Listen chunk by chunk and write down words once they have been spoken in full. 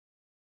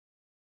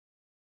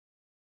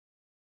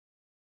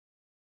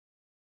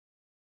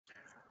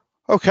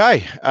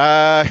Okay,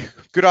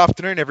 good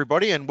afternoon,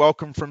 everybody, and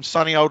welcome from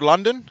sunny old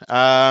London.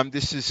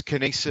 This is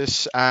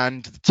Kinesis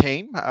and the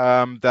team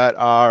that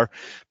are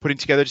putting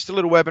together just a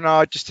little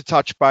webinar just to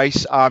touch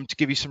base to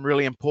give you some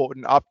really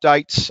important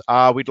updates.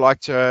 We'd like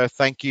to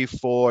thank you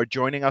for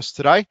joining us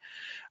today.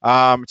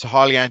 It's a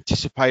highly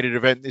anticipated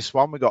event, this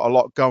one. We've got a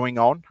lot going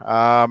on,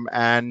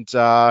 and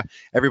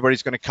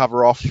everybody's going to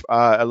cover off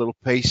a little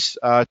piece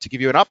to give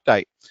you an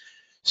update.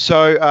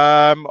 So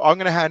I'm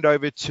going to hand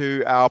over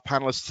to our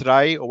panelists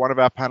today, or one of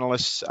our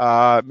panelists,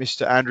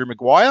 Mr. Andrew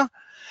Maguire,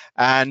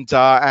 and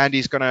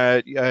Andy's going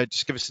to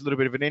just give us a little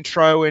bit of an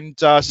intro and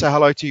say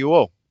hello to you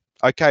all.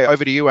 Okay,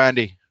 over to you,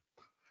 Andy.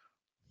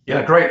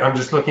 Yeah, great. I'm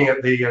just looking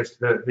at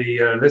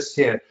the list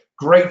here.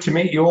 Great to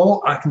meet you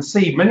all. I can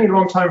see many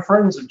longtime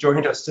friends have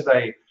joined us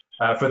today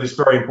for this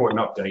very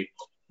important update.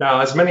 Now,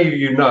 as many of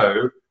you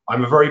know,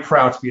 I'm very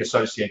proud to be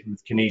associated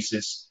with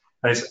Kinesis,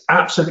 and it's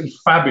absolutely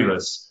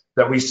fabulous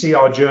that we see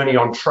our journey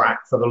on track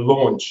for the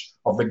launch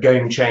of the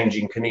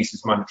game-changing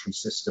Kinesis monetary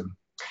system.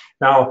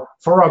 Now,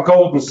 for our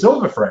gold and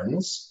silver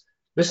friends,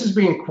 this has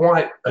been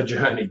quite a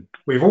journey.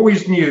 We've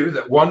always knew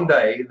that one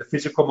day the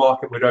physical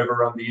market would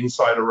overrun the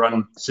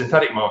insider-run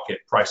synthetic market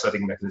price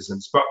setting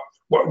mechanisms. But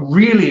what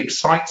really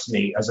excites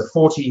me as a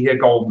 40-year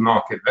gold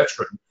market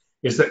veteran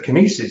is that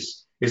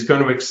Kinesis is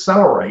going to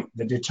accelerate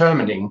the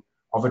determining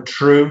of a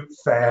true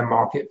fair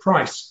market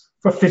price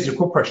for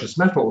physical precious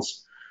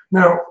metals.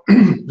 Now,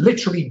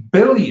 literally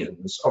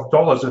billions of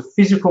dollars of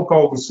physical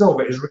gold and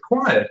silver is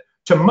required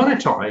to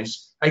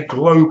monetize a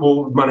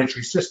global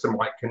monetary system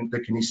like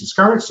the Kinesis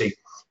currency.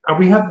 And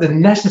we have the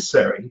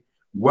necessary,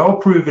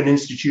 well-proven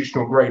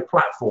institutional grade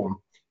platform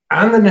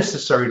and the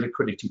necessary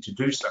liquidity to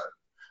do so.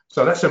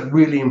 So that's a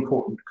really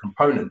important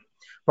component.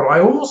 But I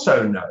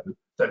also know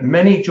that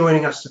many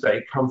joining us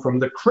today come from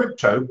the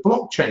crypto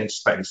blockchain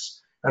space.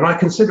 And I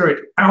consider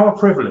it our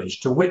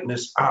privilege to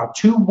witness our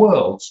two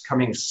worlds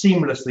coming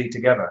seamlessly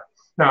together.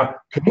 Now,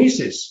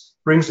 Kinesis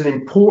brings an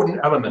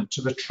important element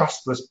to the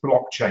trustless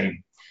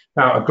blockchain.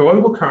 Now, a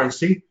global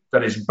currency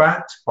that is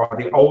backed by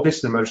the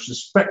oldest and most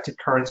respected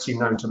currency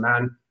known to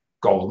man,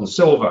 gold and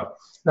silver.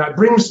 Now, it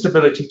brings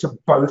stability to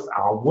both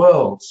our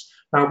worlds.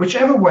 Now,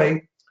 whichever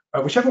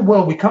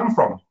world we come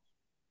from,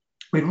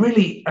 we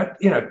really,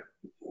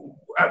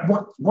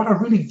 what I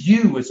really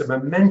view as a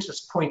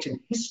momentous point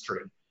in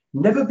history.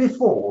 Never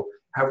before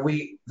have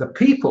we, the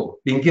people,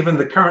 been given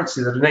the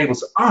currency that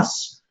enables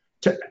us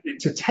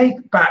to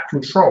take back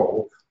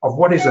control of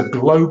what is a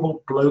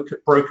global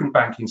broken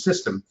banking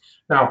system.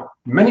 Now,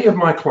 many of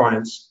my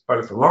clients,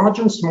 both large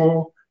and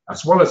small,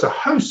 as well as a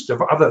host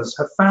of others,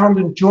 have found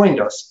and joined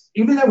us,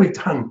 even though we've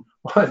done,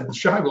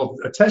 Shai will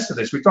attest to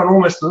this, we've done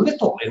almost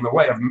nothing in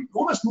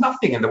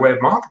the way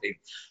of marketing.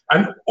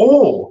 And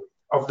all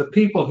of the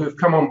people who've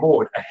come on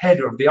board ahead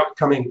of the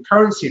upcoming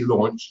currency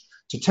launch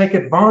to take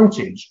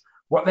advantage,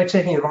 what they're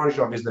taking advantage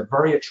of is the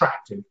very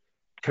attractive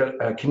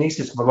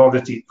Kinesis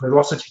Velocity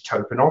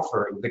Token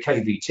offering, the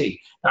KVT.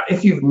 Now,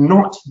 if you've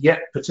not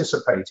yet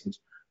participated,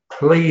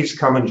 please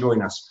come and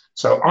join us.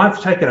 So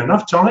I've taken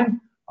enough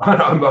time,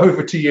 and I'm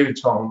over to you,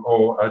 Tom,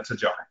 or to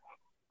Jai.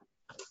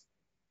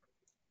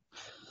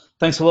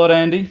 Thanks a lot,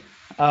 Andy.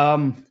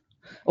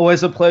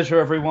 Always a pleasure,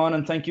 everyone,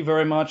 and thank you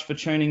very much for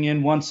tuning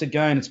in once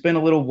again. It's been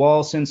a little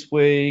while since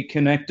we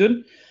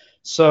connected.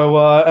 So,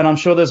 and I'm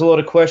sure there's a lot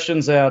of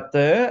questions out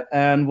there,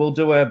 and we'll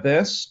do our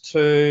best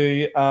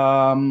to,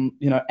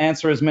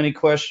 answer as many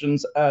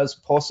questions as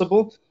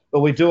possible.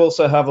 But we do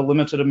also have a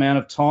limited amount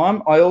of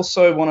time. I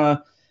also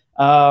want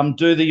to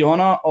do the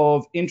honor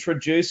of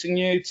introducing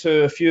you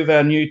to a few of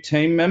our new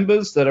team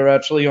members that are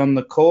actually on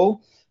the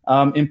call.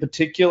 In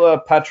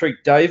particular,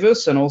 Patrick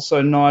Davis and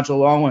also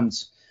Nigel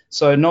Owens.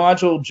 So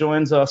Nigel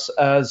joins us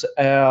as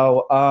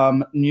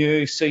our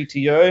new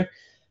CTO.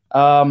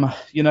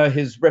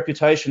 His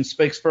reputation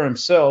speaks for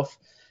himself,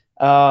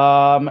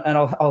 and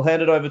I'll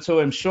hand it over to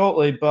him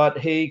shortly, but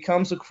he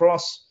comes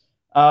across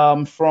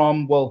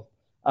from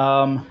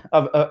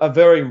a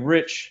very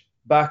rich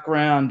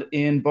background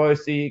in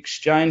both the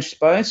exchange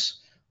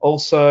space,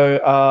 also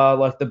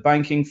like the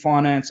banking,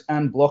 finance,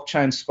 and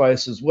blockchain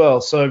space as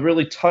well. So it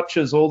really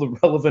touches all the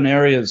relevant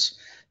areas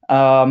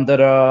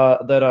that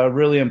are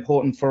really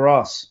important for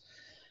us.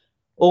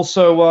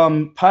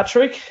 Also,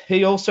 Patrick,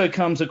 he also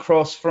comes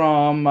across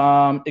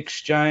from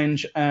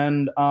exchange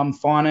and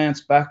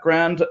finance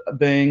background,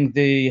 being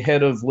the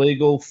head of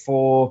legal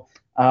for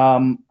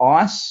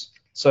ICE,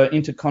 so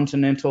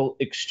Intercontinental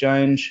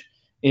Exchange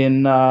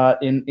based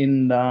out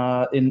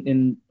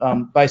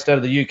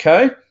of the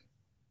UK,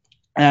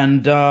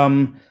 and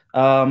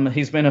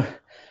he's been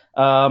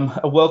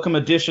a welcome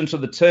addition to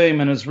the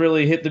team and has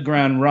really hit the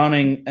ground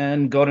running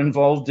and got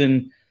involved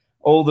in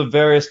all the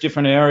various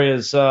different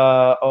areas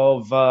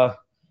of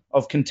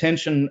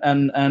contention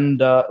and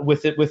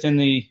within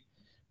the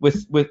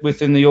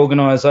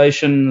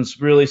organisation has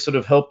really sort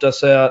of helped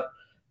us out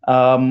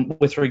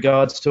with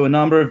regards to a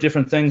number of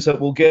different things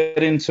that we'll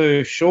get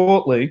into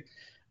shortly.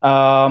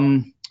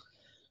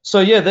 So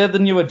yeah, they're the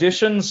new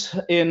additions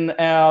in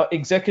our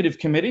executive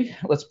committee,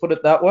 let's put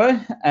it that way,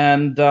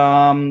 and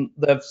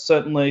they've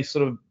certainly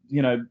sort of,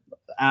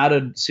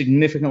 added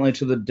significantly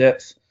to the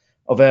depth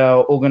of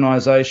our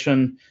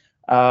organisation,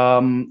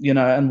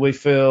 and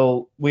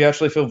we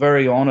actually feel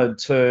very honoured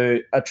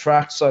to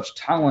attract such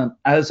talent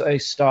as a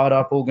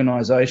startup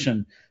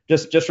organisation.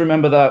 Just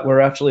remember that we're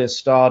actually a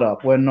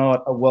startup. We're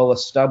not a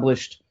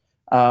well-established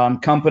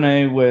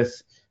company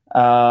with,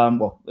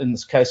 in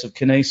this case of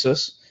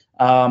Kinesis,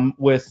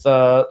 with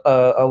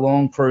a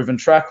long proven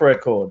track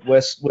record.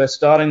 We're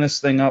starting this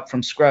thing up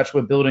from scratch.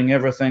 We're building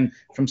everything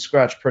from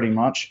scratch pretty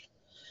much.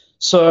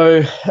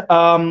 So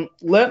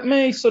let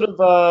me sort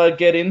of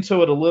get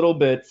into it a little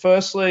bit.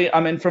 Firstly, I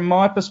mean, from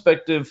my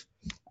perspective,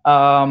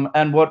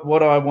 and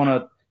what I want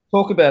to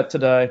talk about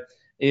today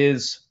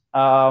is,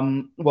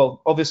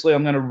 obviously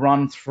I'm going to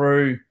run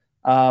through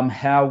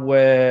how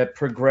we're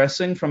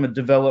progressing from a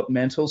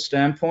developmental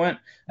standpoint.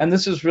 And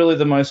this is really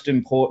the most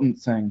important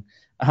thing.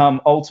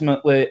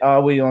 Ultimately,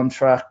 are we on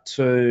track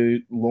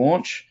to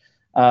launch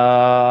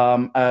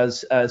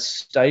as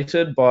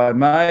stated by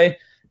May?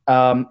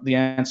 The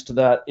answer to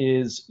that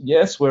is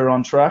yes, we're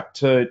on track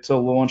to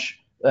launch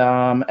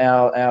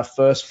our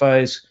first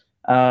phase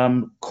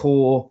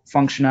core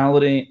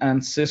functionality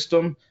and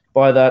system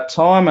by that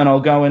time, and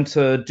I'll go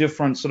into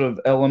different sort of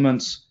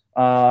elements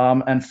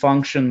and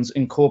functions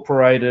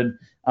incorporated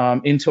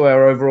into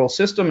our overall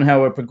system and how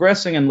we're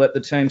progressing, and let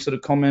the team sort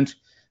of comment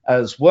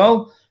as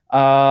well.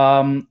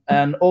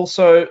 And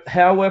also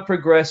how we're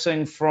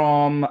progressing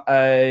from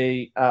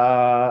a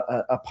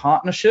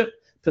partnership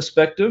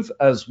perspective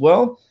as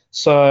well.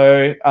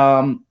 So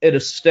it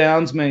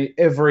astounds me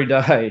every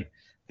day,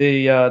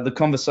 the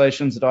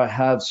conversations that I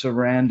have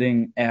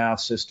surrounding our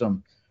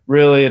system.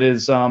 Really, it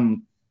is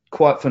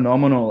quite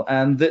phenomenal.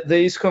 And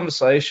these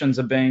conversations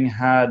are being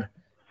had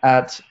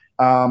at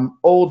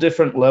all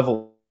different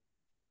levels.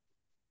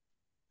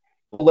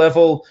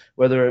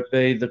 Whether it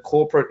be the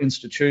corporate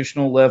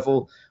institutional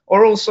level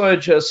or also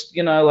just,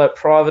 like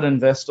private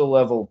investor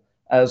level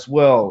as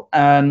well.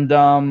 And,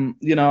 I'm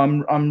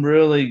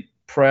really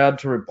proud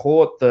to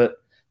report that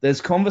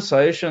there's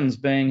conversations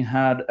being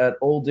had at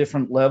all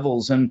different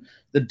levels, and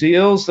the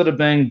deals that are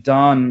being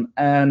done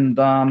and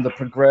the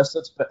progress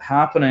that's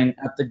happening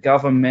at the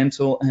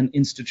governmental and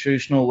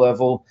institutional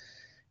level.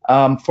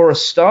 For a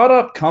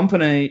startup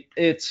company,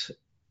 it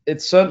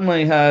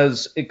certainly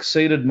has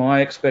exceeded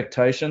my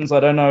expectations. I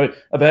don't know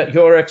about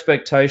your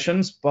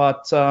expectations,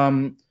 but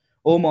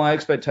all my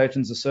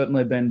expectations have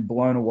certainly been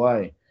blown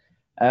away.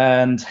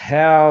 And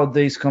how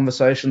these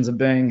conversations are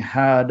being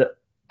had,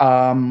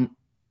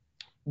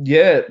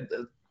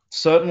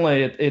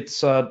 certainly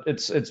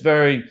it's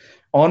very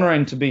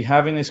honoring to be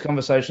having these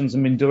conversations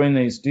and been doing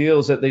these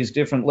deals at these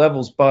different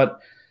levels. But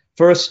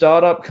for a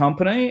startup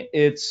company,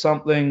 it's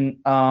something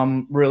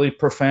really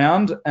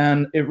profound,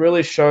 and it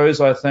really shows,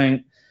 I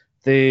think,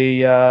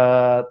 the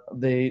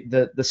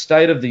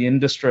state of the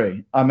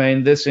industry. I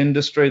mean, this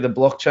industry, the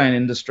blockchain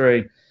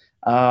industry,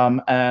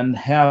 and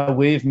how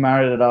we've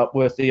married it up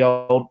with the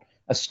old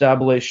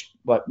established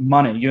like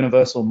money,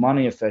 universal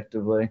money,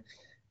 effectively.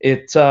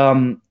 It's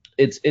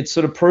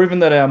sort of proven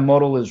that our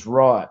model is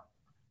right,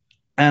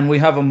 and we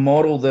have a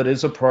model that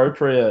is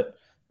appropriate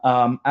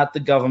at the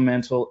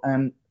governmental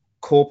and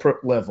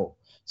corporate level.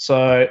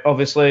 So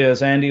obviously,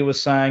 as Andy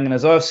was saying, and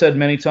as I've said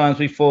many times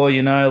before,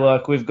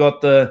 like we've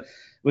got the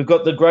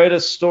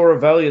greatest store of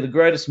value, the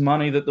greatest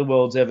money that the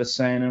world's ever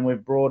seen, and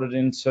we've brought it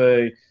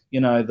into,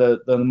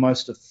 the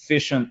most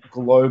efficient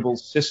global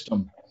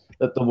system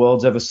that the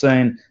world's ever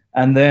seen.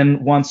 And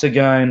then once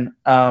again,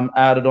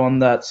 added on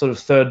that sort of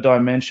third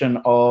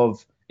dimension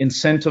of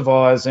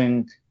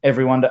incentivizing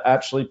everyone to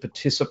actually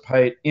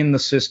participate in the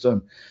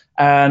system.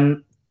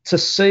 And to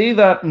see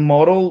that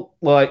model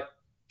like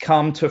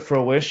come to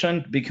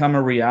fruition, become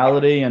a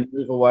reality, and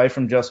move away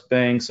from just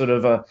being sort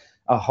of a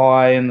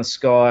high in the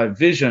sky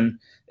vision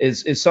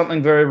is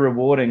something very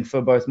rewarding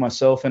for both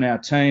myself and our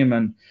team.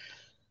 And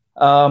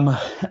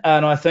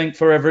I think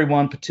for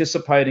everyone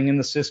participating in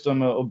the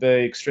system, it will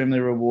be extremely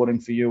rewarding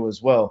for you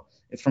as well,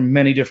 from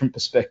many different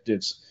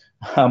perspectives.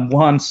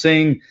 One,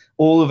 seeing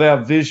all of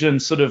our vision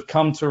sort of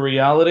come to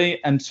reality,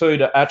 and two,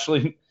 to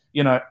actually,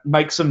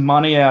 make some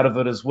money out of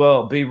it as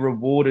well, be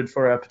rewarded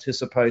for our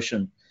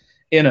participation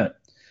in it.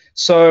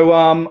 So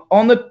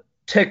on the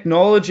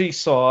technology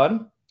side,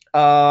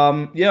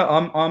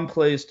 I'm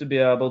pleased to be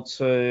able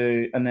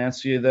to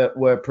announce to you that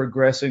we're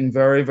progressing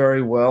very,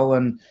 very well.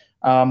 And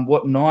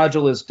what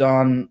Nigel has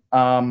done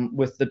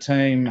with the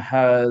team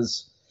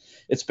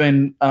it's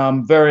been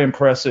very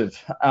impressive.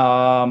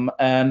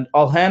 And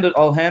I'll hand it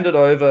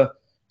over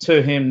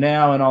to him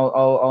now, and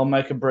I'll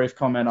make a brief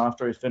comment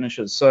after he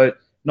finishes. So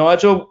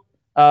Nigel,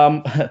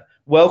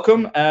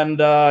 welcome,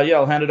 and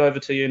I'll hand it over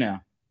to you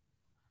now.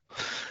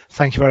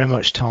 Thank you very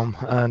much, Tom,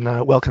 and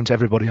welcome to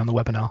everybody on the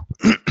webinar.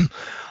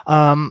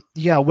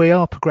 We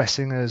are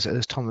progressing,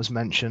 as Tom has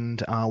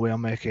mentioned. We are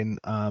making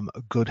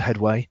good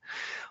headway.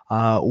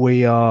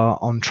 We are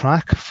on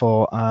track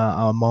for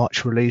our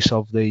March release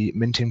of the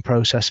minting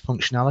process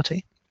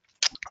functionality.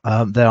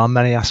 There are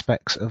many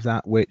aspects of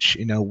that which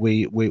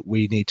we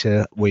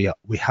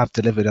have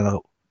delivered on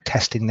our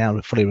testing now,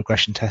 fully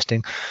regression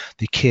testing,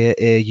 the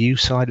KAU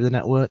side of the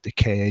network, the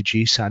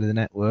KAG side of the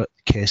network,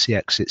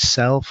 KCX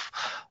itself,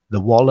 the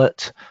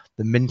wallet,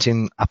 the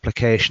minting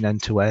application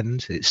end to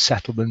end, its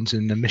settlements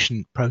and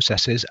emission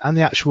processes, and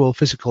the actual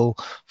physical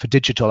for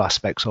digital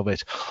aspects of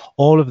it.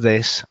 All of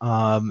this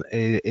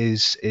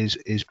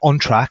is on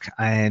track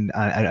and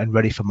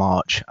ready for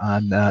March,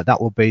 and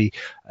that will be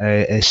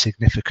a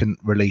significant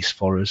release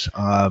for us.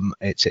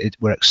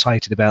 We're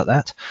excited about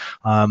that.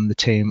 The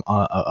team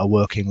are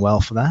working well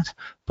for that,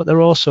 but there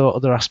are also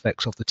other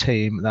aspects of the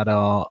team that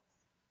are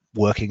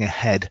working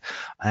ahead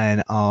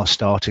and are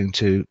starting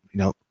to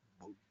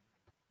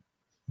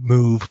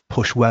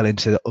push well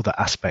into the other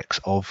aspects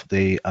of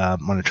the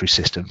monetary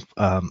system.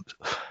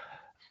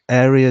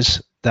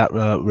 Areas that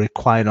are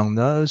required on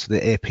those,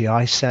 the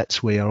API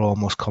sets we are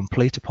almost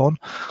complete upon.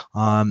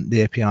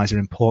 The APIs are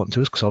important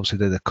to us because obviously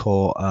they're the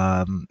core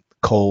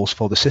calls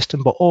for the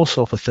system, but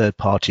also for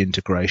third-party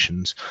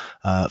integrations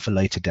for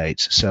later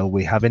dates. So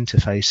we have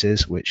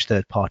interfaces which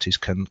third parties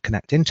can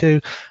connect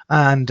into,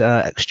 and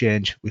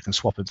exchange. We can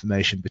swap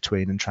information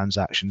between and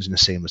transactions in a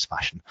seamless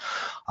fashion.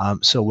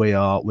 So we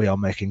are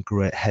making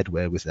great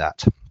headway with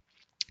that.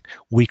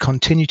 We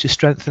continue to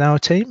strengthen our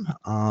team,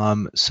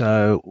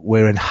 so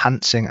we're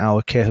enhancing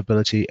our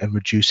capability and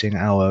reducing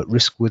our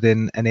risk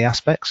within any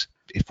aspects.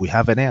 If we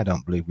have any, I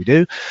don't believe we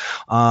do.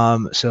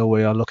 So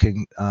we are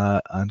looking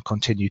and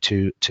continue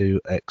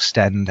to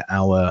extend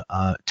our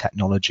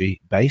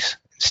technology base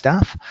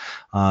staff.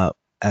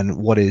 And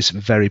what is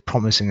very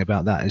promising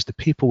about that is the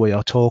people we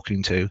are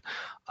talking to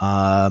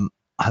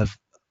have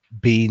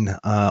been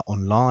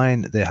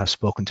online. They have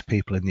spoken to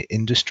people in the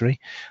industry,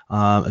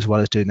 as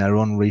well as doing their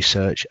own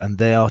research, and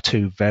they are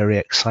too very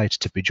excited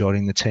to be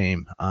joining the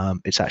team.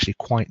 It's actually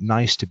quite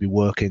nice to be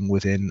working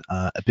within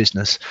a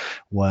business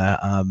where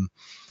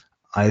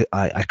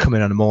I come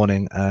in the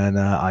morning and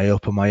I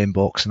open my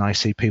inbox and I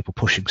see people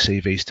pushing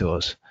CVs to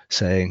us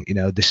saying,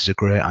 this is a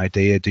great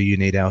idea. Do you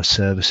need our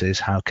services?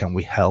 How can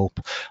we help?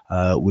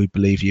 We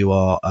believe you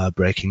are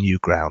breaking new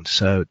ground.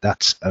 So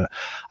that's,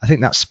 I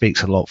think that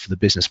speaks a lot for the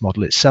business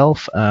model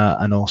itself,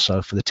 and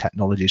also for the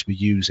technologies we're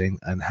using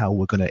and how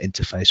we're going to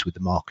interface with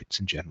the markets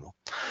in general.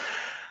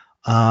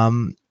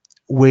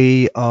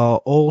 We are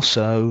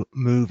also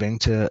moving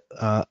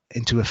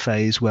into a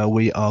phase where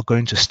we are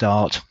going to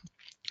start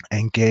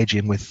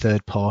engaging with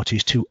third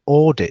parties to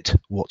audit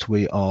what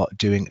we are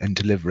doing and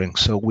delivering,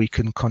 so we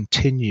can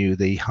continue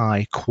the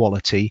high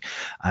quality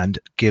and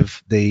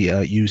give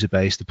the user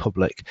base, the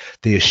public,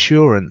 the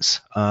assurance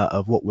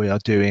of what we are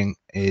doing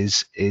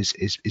is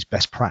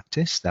best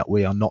practice, that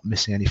we are not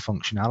missing any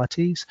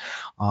functionalities,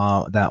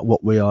 that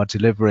what we are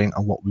delivering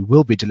and what we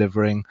will be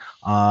delivering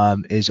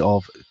is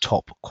of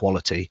top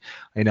quality.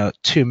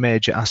 Two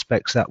major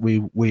aspects that we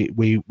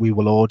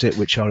will audit,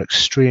 which are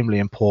extremely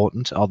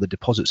important, are the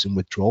deposits and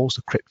withdrawals,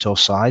 the crypto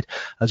side,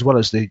 as well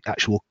as the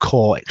actual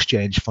core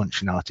exchange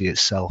functionality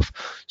itself.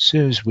 As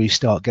soon as we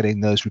start getting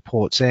those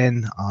reports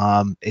in,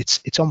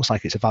 it's almost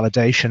like it's a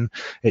validation.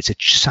 It's a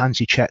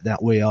sanity check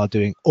that we are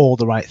doing all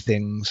the right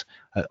things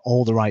at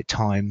all the right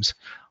times.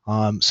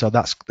 So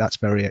that's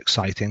very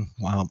exciting.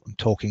 I'm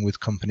talking with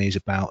companies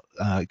about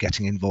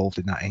getting involved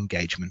in that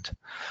engagement.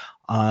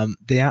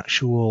 The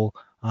actual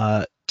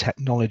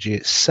technology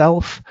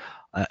itself,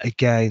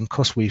 again,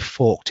 because we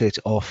forked it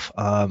off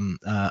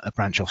a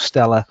branch of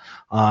Stellar,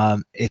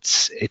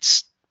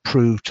 it's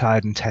proved,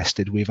 tried and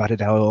tested. We've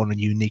added our own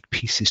unique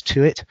pieces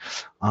to it,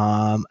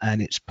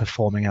 and it's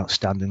performing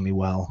outstandingly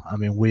well. I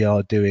mean, we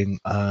are doing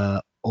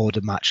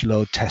order match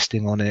load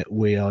testing on it.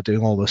 We are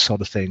doing all those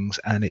sort of things,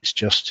 and it's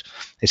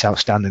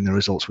outstanding, the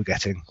results we're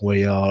getting.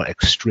 We are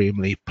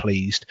extremely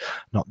pleased.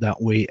 Not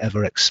that we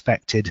ever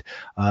expected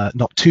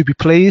not to be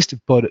pleased,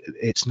 but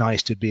it's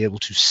nice to be able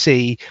to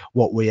see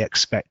what we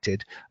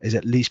expected is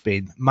at least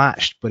being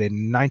matched, but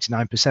in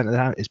 99% of the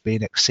time it's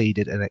being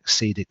exceeded, and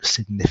exceeded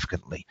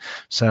significantly.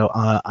 So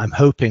I'm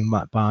hoping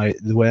that by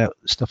the way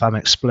stuff I'm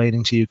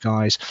explaining to you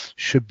guys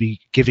should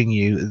be giving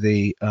you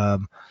the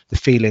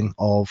feeling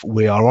of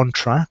we are on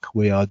track,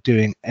 we are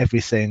doing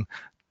everything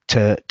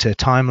to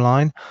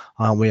timeline,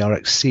 we are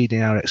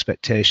exceeding our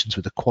expectations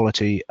with the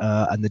quality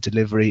and the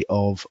delivery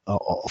of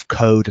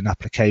code and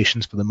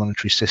applications for the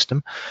monetary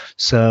system.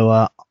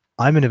 So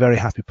I'm in a very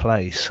happy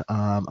place,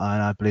 and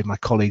I believe my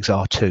colleagues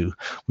are too.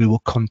 We will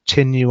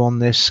continue on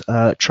this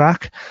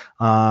track,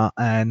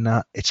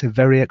 and it's a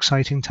very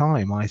exciting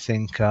time. I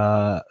think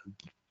the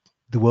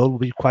world will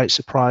be quite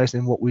surprised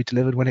in what we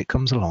delivered when it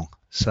comes along.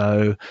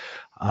 So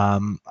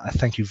I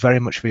thank you very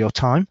much for your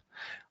time,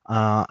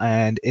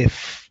 and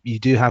if you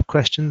do have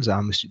questions,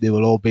 they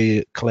will all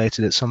be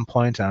collated at some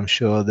point. I'm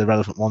sure the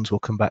relevant ones will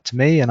come back to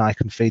me and I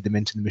can feed them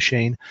into the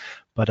machine.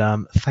 But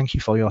thank you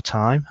for your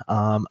time,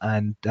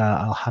 and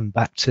I'll hand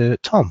back to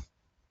Tom.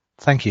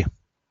 Thank you.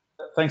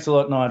 Thanks a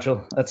lot,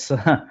 Nigel.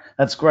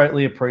 That's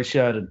greatly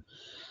appreciated.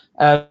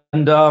 And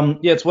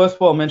yeah, it's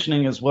worthwhile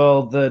mentioning as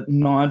well that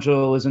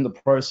Nigel is in the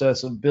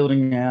process of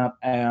building out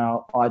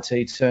our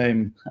IT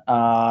team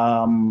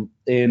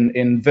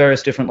in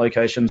various different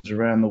locations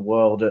around the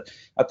world.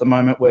 At the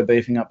moment, we're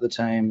beefing up the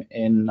team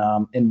in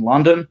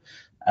London,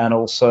 and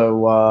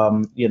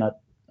also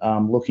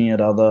looking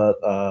at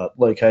other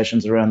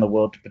locations around the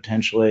world to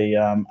potentially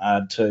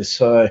add to.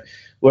 So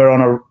we're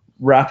on a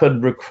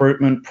rapid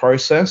recruitment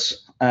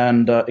process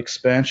and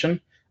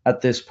expansion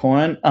at this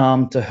point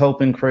to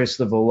help increase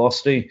the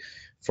velocity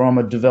from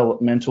a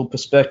developmental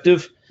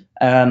perspective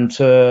and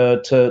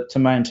to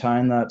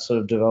maintain that sort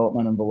of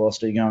development and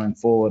velocity going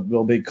forward.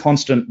 There'll be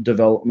constant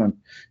development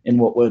in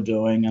what we're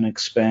doing and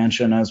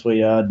expansion as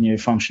we add new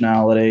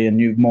functionality and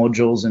new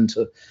modules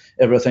into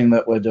everything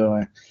that we're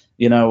doing.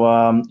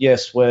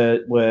 Yes,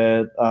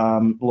 we're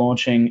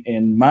launching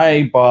in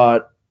May,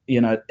 but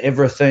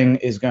everything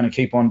is going to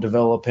keep on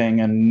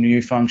developing, and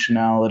new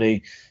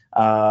functionality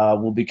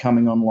will be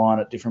coming online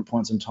at different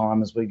points in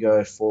time as we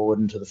go forward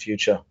into the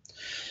future.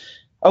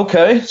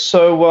 Okay,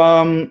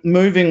 so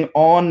moving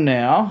on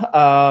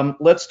now,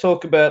 let's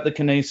talk about the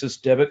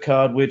Kinesis debit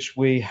card, which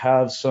we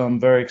have some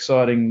very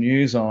exciting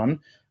news on,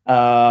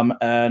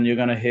 and you're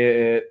going to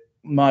hear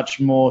much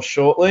more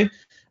shortly.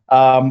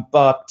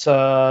 But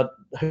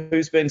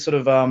who's been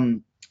sort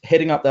of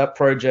heading up that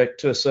project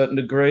to a certain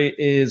degree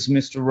is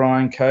Mr.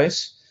 Ryan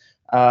Case,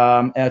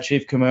 our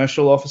Chief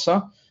Commercial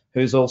Officer,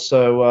 who's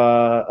also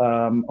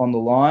on the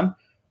line.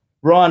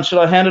 Ryan, should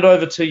I hand it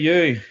over to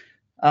you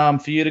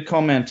for you to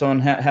comment on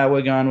how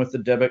we're going with the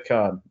debit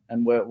card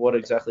and what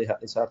exactly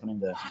is happening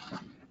there?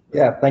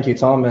 Yeah, thank you,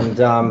 Tom. And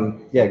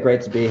yeah,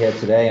 great to be here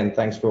today. And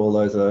thanks for all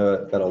those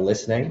that are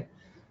listening.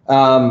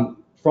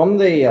 From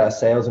the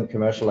sales and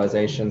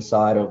commercialization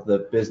side of the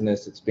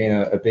business, it's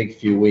been a big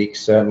few weeks,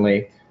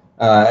 certainly.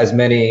 As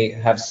many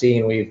have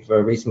seen, we've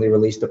recently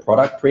released a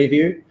product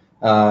preview,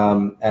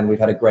 and we've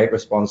had a great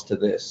response to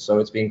this. So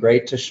it's been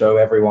great to show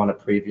everyone a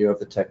preview of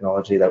the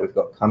technology that we've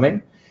got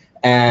coming.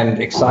 And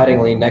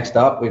excitingly, next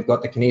up, we've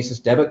got the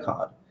Kinesis debit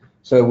card.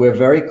 So we're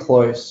very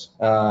close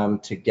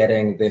to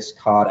getting this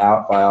card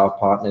out by our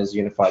partners,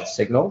 Unified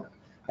Signal,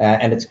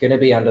 and it's going to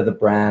be under the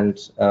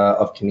brand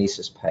of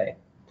Kinesis Pay.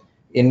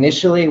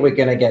 Initially, we're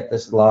going to get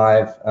this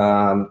live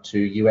to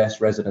US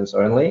residents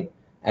only,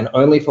 and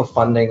only for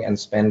funding and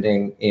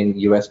spending in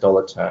US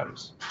dollar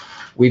terms.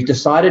 We've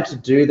decided to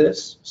do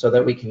this so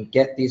that we can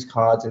get these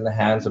cards in the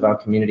hands of our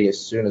community as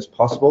soon as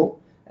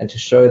possible, and to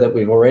show that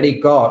we've already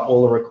got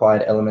all the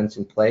required elements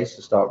in place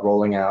to start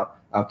rolling out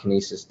our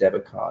Kinesis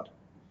debit card.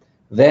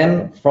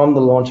 Then, from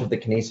the launch of the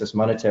Kinesis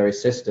monetary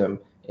system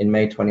in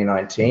May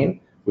 2019,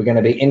 we're going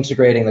to be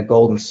integrating the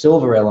gold and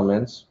silver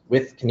elements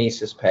with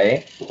Kinesis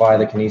Pay via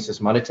the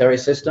Kinesis monetary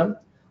system,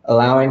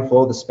 allowing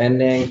for the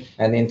spending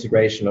and the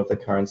integration of the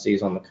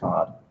currencies on the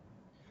card.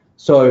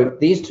 So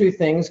these two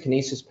things,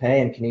 Kinesis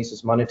Pay and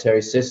Kinesis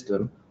monetary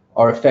system,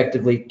 are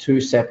effectively two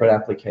separate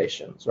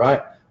applications,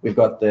 right? We've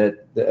got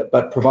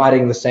but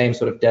providing the same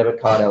sort of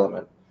debit card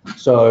element.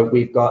 So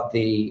we've got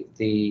the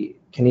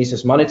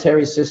Kinesis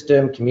monetary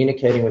system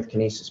communicating with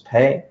Kinesis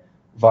Pay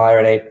via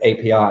an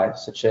API,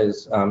 such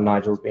as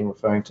Nigel's been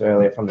referring to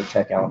earlier from the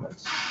tech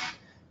elements.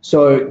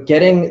 So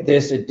getting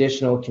this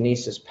additional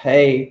Kinesis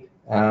Pay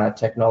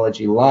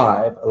technology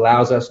live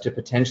allows us to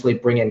potentially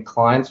bring in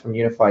clients from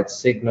Unified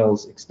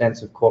Signal's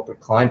extensive corporate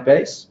client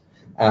base,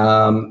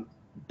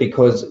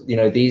 because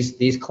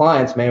these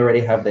clients may already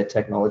have their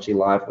technology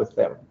live with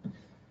them.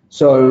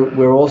 So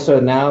we're also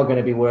now going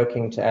to be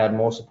working to add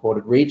more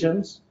supported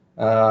regions,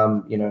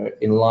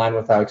 in line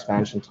with our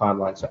expansion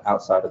timeline, so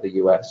outside of the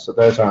US. So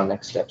those are our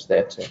next steps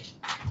there too.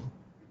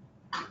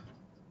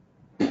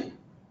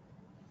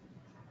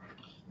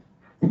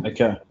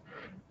 Okay.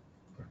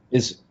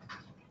 You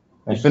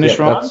finished,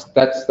 Ryan?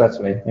 That's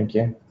me. Thank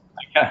you.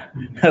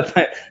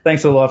 Okay.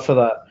 Thanks a lot for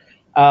that.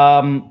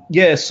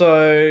 Yeah,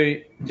 so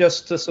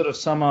just to sort of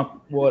sum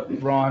up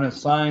what Ryan is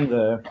saying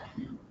there,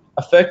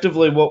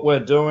 effectively what we're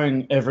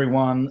doing,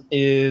 everyone,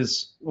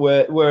 is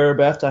we're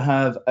about to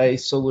have a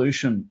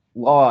solution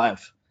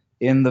live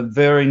in the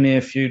very near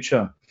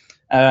future,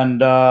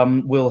 and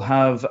we'll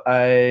have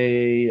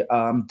a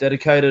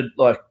dedicated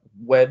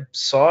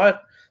website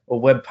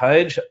or web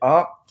page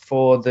up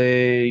for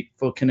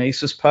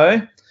Kinesis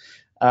Pay.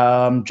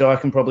 Jai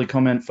can probably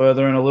comment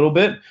further in a little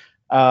bit,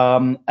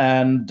 and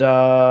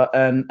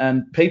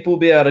people will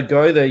be able to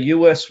go there.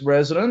 US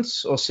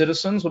residents or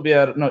citizens will be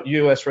able to, not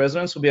US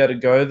residents will be able to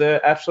go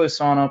there, actually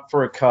sign up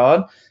for a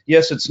card.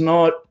 Yes, it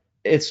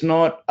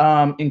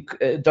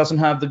doesn't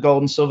have the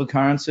gold and silver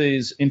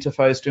currencies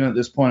interfaced in at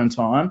this point in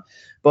time,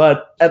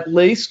 but at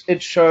least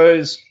it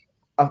shows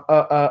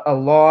a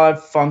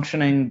live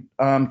functioning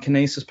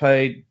Kinesis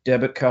Pay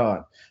debit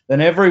card.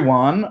 Then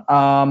everyone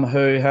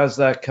who has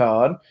that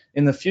card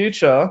in the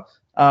future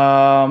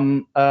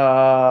will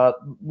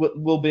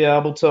be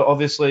able to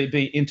obviously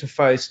be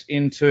interfaced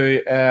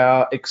into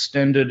our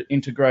extended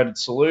integrated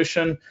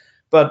solution.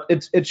 But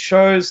it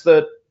shows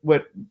that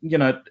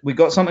we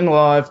got something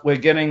live. We're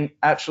getting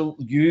actual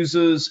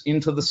users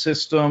into the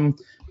system,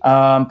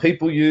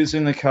 people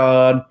using the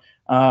card,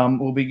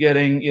 We'll be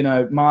getting,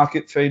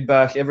 market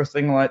feedback,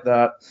 everything like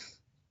that,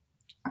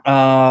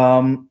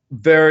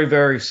 very,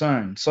 very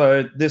soon.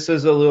 So this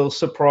is a little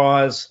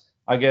surprise,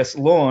 I guess,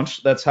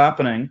 launch that's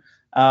happening.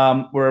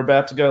 We're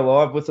about to go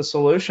live with a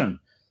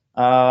solution.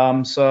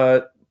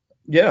 So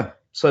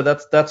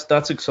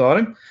that's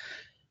exciting.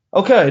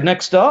 Okay,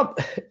 next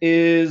up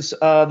is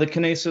the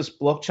Kinesis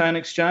blockchain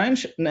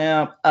exchange.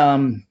 Now,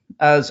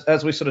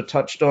 as we sort of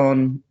touched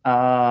on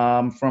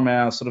from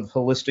our sort of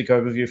holistic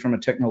overview from a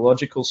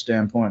technological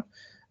standpoint,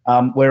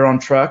 we're on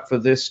track for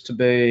this to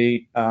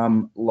be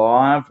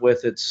live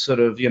with its sort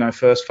of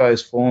first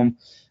phase form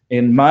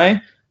in May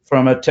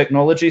from a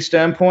technology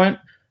standpoint.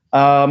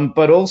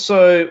 But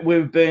also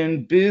we've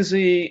been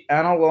busy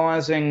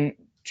analyzing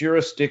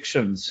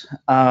jurisdictions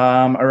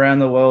around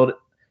the world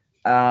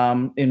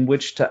in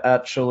which to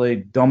actually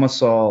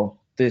domicile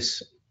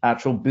this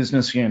actual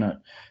business unit.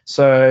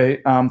 So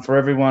for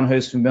everyone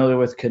who's familiar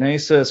with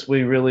Kinesis,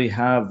 we really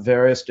have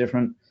various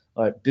different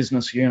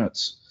business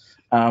units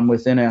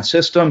within our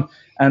system.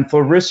 And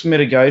for risk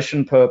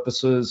mitigation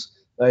purposes,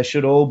 they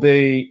should all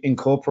be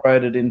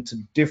incorporated into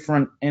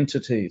different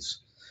entities.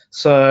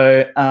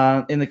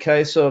 So in the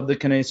case of the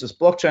Kinesis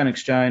blockchain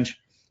exchange,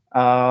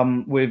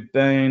 we've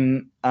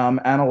been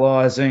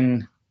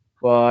analyzing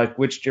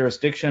which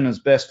jurisdiction is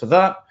best for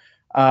that,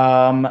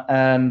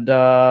 and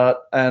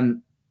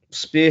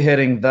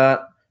spearheading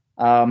that,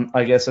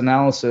 I guess,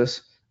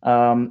 analysis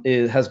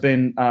has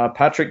been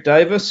Patrick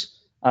Davis,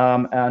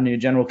 our new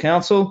general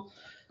counsel.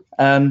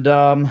 And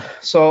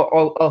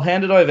so I'll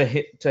hand it over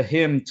to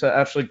him to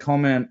actually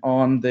comment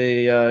on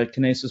the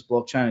Kinesis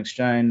blockchain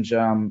exchange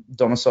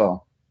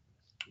domicile.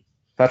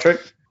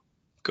 Patrick?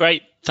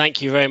 Great.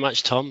 Thank you very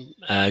much, Tom.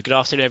 Good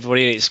afternoon,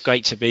 everybody. It's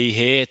great to be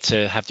here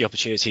to have the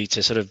opportunity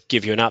to sort of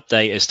give you an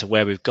update as to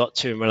where we've got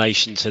to in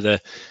relation to the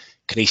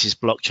Kinesis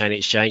blockchain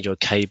exchange, or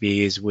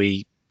KB as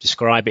we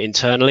describe it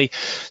internally.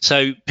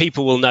 So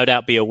people will no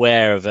doubt be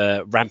aware of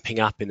a ramping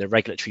up in the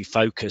regulatory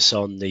focus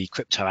on the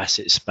crypto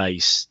asset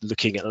space.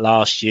 Looking at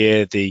last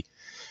year, the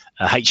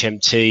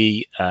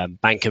HMT,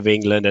 Bank of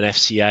England and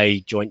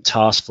FCA joint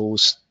task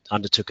force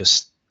undertook a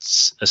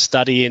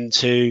study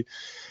into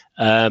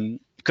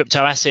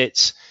crypto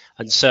assets,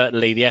 and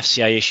certainly the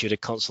FCA issued a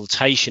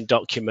consultation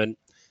document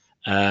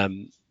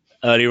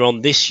earlier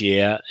on this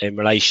year in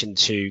relation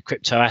to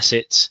crypto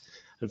assets,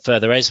 and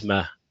further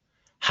ESMA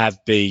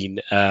have been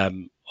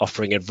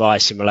offering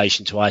advice in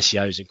relation to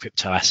ICOs and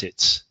crypto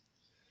assets.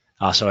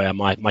 Sorry,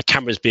 my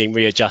camera's being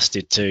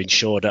readjusted to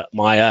ensure that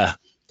my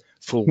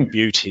full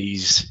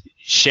beauty's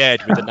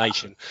shared with the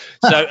nation.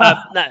 So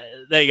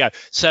there you go.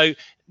 So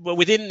well,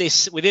 within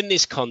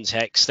this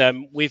context,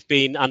 we've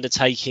been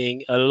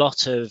undertaking a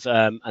lot of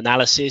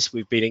analysis.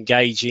 We've been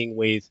engaging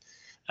with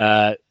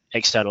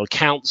external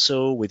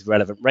counsel, with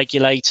relevant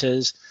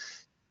regulators,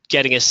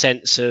 getting a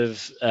sense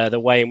of the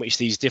way in which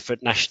these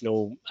different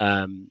national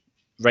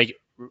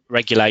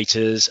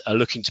regulators are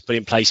looking to put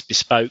in place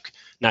bespoke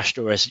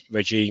national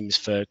regimes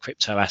for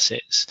crypto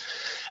assets.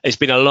 It's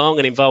been a long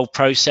and involved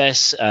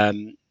process.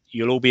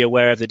 You'll all be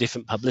aware of the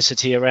different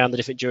publicity around the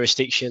different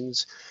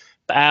jurisdictions.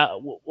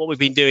 But what we've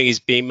been doing is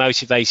being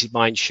motivated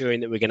by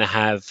ensuring that we're going to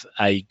have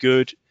a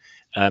good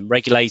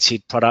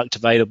regulated product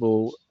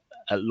available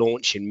at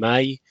launch in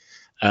May.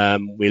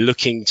 We're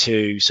looking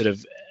to sort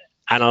of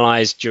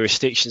analyze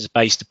jurisdictions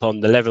based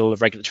upon the level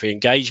of regulatory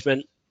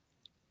engagement,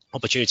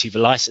 opportunity for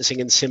licensing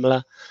and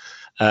similar,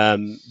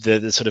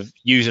 the sort of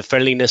user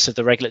friendliness of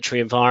the regulatory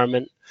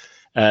environment,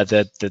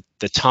 the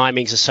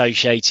timings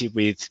associated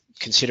with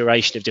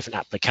consideration of different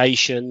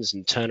applications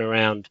and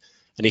turnaround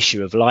and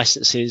issue of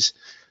licenses,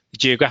 the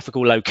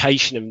geographical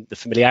location and the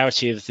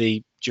familiarity of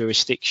the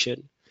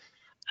jurisdiction,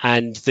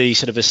 and the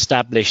sort of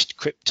established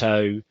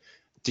crypto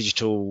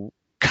digital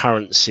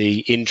currency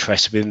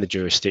interest within the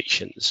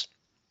jurisdictions.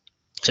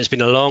 So it's been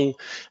a long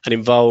and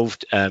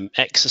involved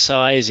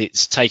exercise.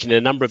 It's taken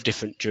a number of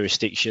different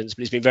jurisdictions,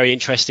 but it's been very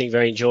interesting,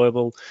 very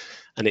enjoyable,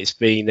 and it's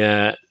been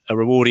a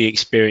rewarding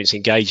experience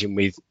engaging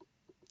with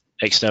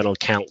external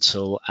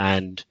counsel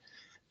and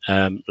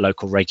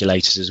local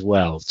regulators as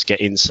well, to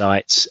get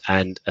insights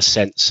and a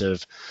sense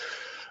of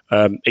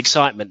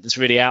excitement that's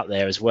really out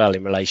there as well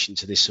in relation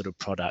to this sort of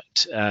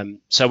product.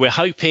 So we're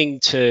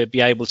hoping to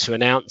be able to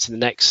announce in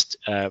the next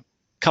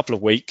couple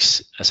of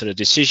weeks a sort of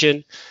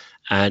decision,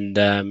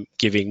 and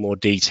giving more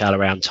detail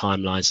around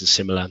timelines and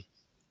similar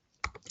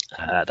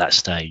at that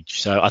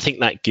stage. So I think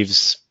that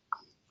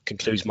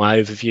concludes my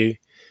overview.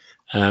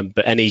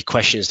 But any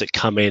questions that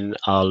come in,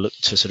 I'll look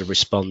to sort of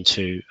respond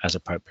to as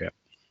appropriate.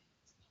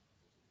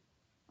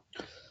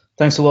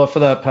 Thanks a lot for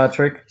that,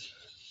 Patrick.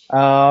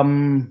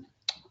 And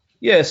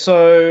we'll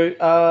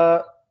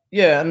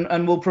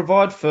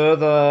provide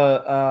further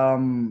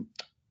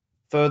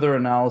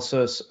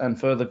analysis and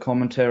further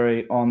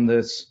commentary on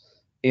this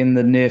in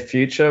the near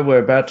future.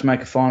 We're about to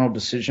make a final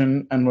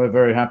decision, and we're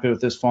very happy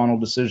with this final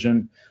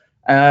decision.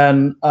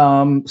 And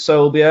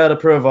so we'll be able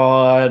to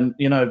provide,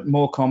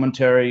 more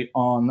commentary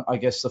on, I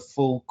guess, the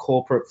full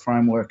corporate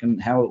framework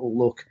and how it will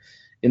look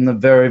in the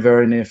very,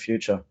 very near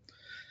future.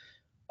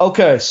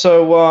 Okay,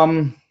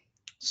 so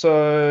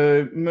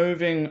so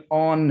moving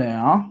on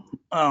now.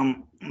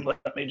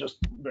 Let me just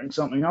bring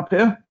something up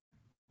here.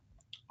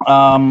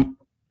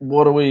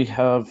 What do we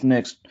have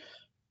next?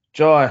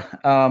 Jai,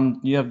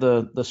 you have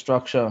the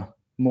structure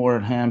more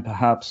at hand,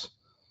 perhaps.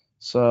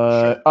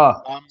 So,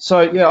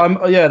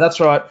 yeah,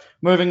 that's right.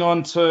 Moving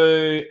on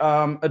to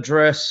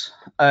address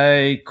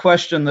a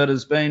question that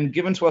has been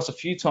given to us a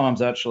few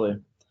times actually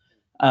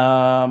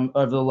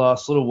over the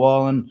last little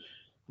while, and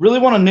really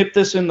want to nip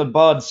this in the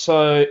bud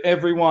so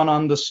everyone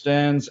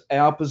understands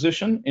our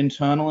position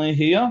internally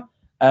here,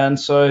 and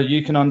so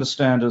you can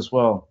understand as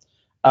well.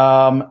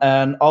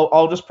 And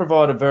I'll just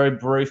provide a very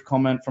brief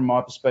comment from my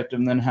perspective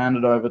and then hand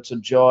it over to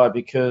Jai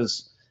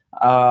because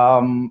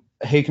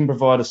he can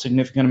provide a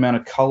significant amount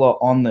of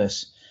color on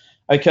this.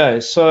 Okay,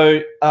 so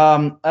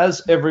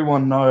as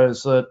everyone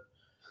knows that,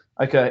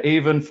 okay,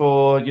 even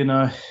for,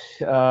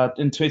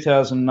 in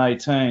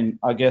 2018,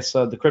 I guess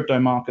the crypto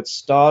market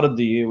started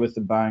the year with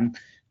a bang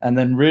and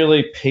then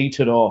really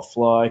petered off,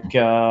 like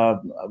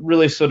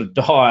really sort of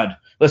died.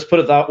 Let's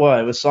put it that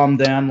way, with some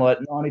down like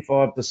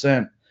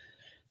 95%.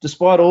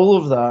 Despite all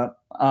of that,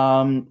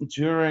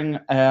 during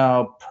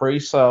our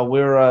pre-sale, we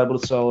were able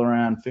to sell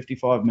around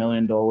 $55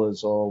 million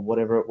or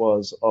whatever it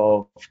was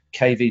of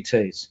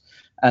KVTs.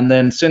 And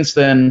then since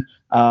then,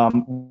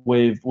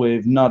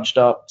 we've nudged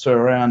up to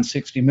around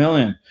 60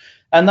 million.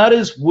 And that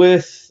is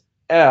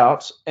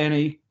without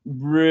any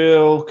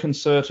real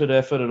concerted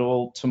effort at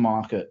all to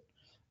market.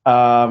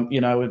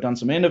 We've done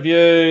some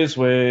interviews,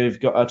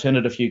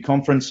 attended a few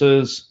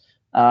conferences,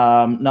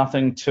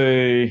 nothing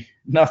too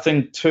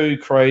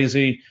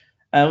crazy,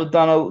 and we've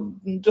done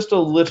just a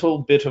little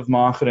bit of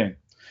marketing.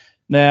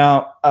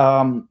 Now,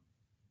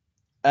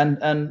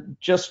 and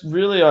just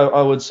really,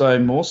 I would say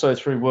more so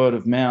through word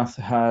of mouth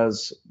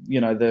has,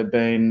 there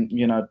been,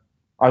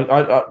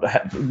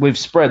 we've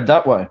spread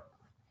that way.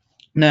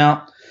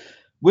 Now,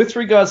 with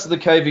regards to the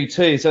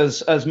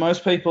KVTs, as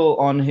most people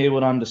on here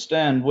would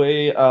understand,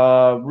 we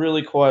are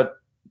really quite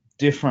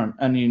different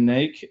and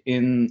unique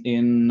in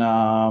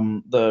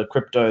the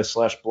crypto /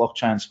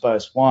 blockchain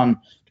space. One,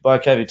 to buy a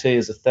KVT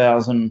is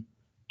 $1,000,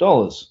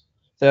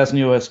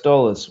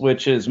 $1,000 US,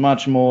 which is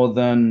much more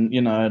than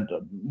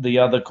the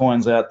other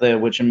coins out there,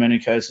 which in many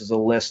cases are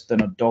less than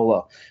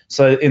 $1.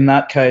 So in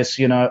that case,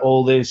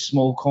 all these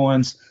small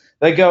coins,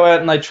 they go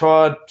out and they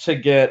try to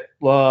get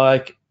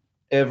like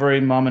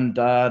every mum and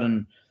dad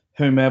and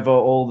whomever,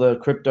 all the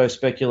crypto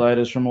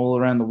speculators from all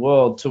around the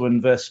world to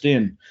invest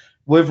in.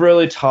 We've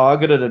really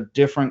targeted a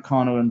different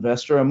kind of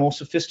investor, a more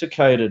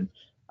sophisticated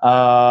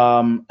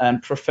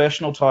and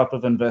professional type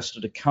of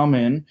investor to come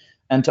in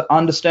and to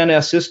understand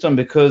our system,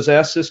 because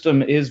our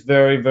system is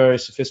very, very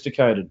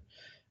sophisticated.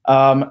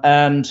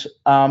 And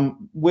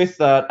with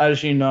that,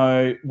 as you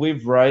know,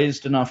 we've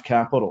raised enough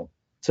capital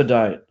to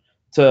date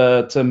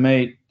to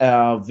meet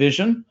our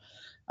vision.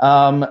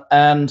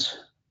 And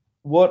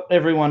what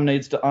everyone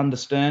needs to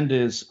understand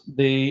is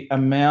the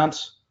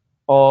amount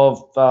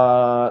of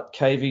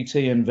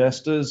KVT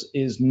investors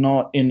is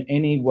not in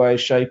any way,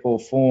 shape, or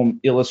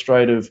form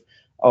illustrative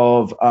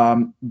of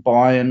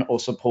buy-in or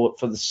support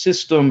for the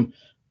system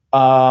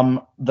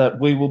that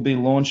we will be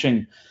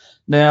launching.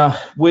 Now,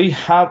 we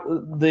have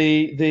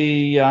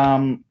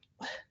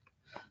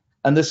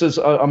and this is,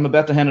 I'm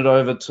about to hand it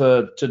over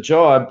to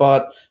Jai,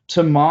 but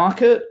to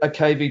market a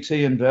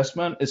KVT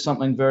investment is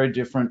something very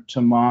different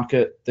to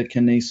market the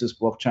Kinesis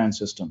blockchain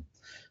system,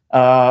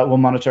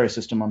 monetary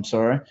system, I'm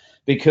sorry,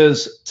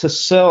 because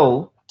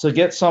to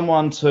get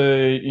someone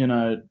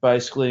to,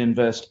 basically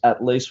invest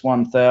at least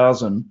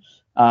 1,000,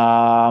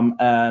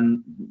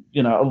 and,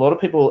 a lot of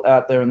people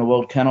out there in the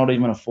world cannot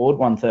even afford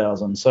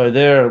 1,000, so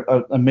they're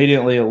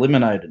immediately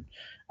eliminated.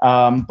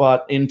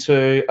 But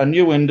into a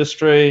new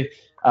industry,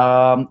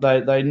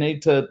 they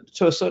need to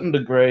a certain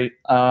degree,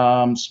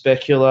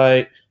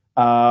 speculate.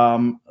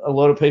 A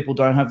lot of people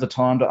don't have the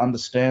time to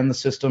understand the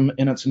system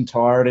in its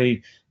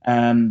entirety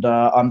and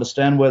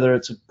understand whether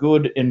it's a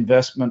good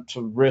investment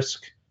to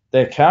risk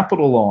their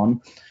capital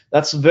on.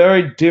 That's a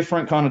very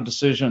different kind of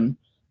decision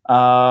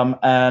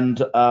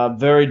and a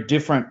very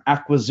different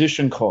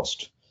acquisition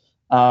cost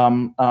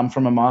from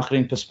a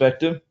marketing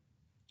perspective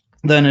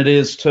than it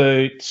is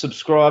to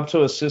subscribe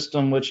to a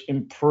system which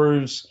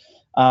improves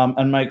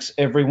and makes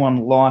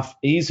everyone's life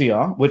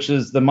easier, which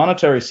is the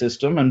monetary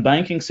system and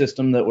banking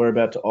system that we're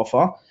about to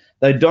offer.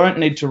 They don't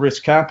need to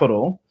risk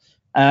capital,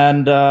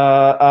 and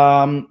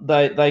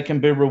they can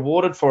be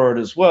rewarded for it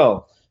as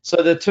well. So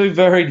they're two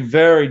very,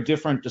 very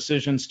different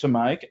decisions to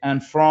make.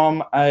 And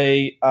from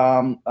a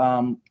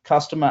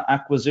customer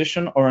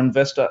acquisition or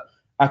investor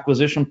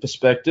acquisition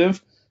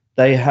perspective,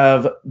 they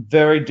have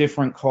very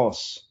different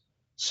costs.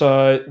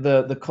 So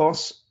the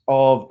costs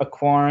of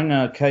acquiring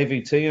a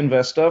KVT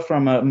investor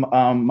from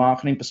a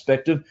marketing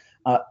perspective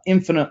are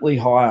infinitely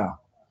higher.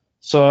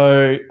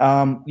 So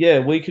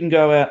we can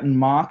go out and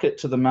market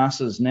to the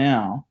masses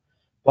now,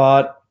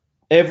 but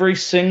every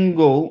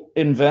single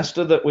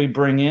investor that we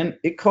bring in,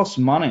 it costs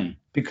money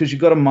because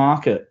you've got to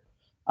market.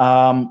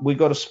 We've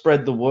got to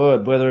spread the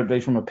word, whether it be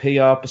from a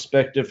PR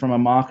perspective, from a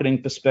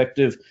marketing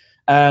perspective.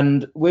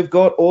 And we've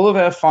got all of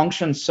our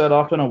functions set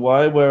up in a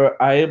way where we're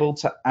able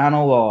to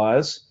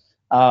analyze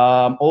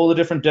all the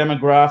different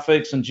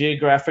demographics and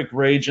geographic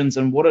regions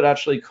and what it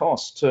actually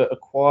costs to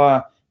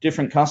acquire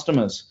different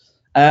customers.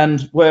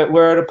 And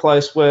we're at a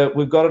place where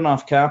we've got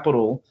enough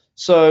capital.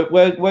 So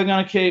we're going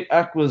to keep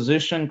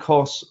acquisition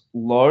costs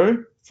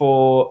low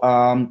for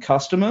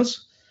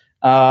customers.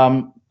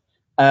 Because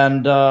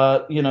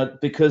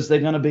they're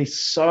going to be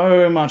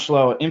so much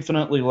lower,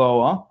 infinitely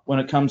lower when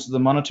it comes to the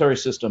monetary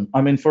system.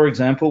 I mean, for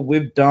example,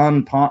 we've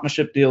done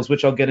partnership deals,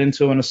 which I'll get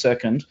into in a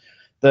second,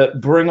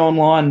 that bring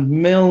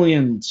online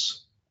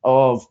millions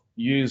of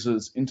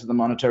users into the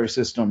monetary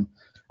system.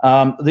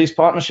 These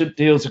partnership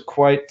deals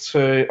equate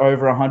to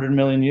over 100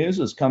 million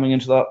users coming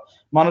into the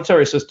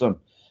monetary system.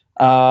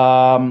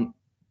 I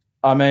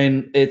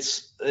mean,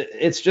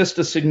 it's just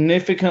a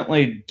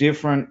significantly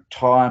different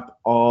type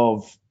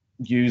of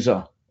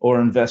user or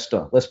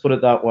investor. Let's put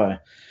it that way.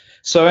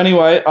 So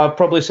anyway, I've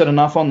probably said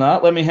enough on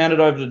that. Let me hand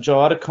it over to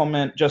Jai to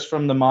comment just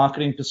from the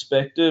marketing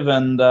perspective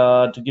and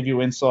to give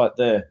you insight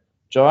there.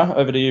 Jai,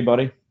 over to you,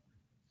 buddy.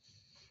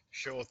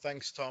 Sure,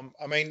 thanks, Tom.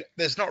 I mean,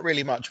 there's not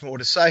really much more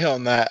to say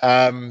on that,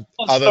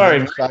 other sorry,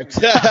 than the fact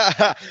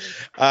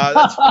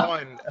that's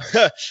fine.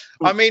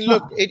 I mean,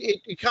 look,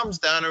 it comes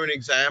down to an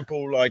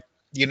example like,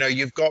 you know,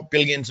 you've got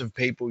billions of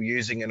people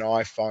using an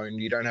iPhone.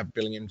 You don't have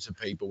billions of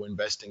people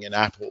investing in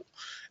Apple.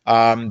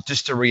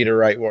 Just to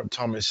reiterate what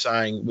Tom is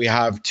saying, we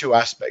have two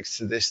aspects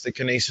to this: the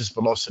Kinesis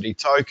Velocity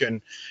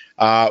token,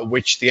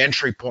 which the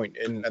entry point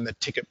and the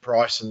ticket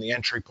price and the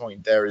entry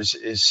point there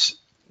is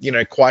you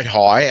know, quite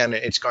high, and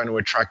it's going to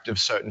attract a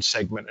certain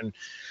segment. And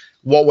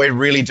what we're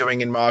really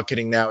doing in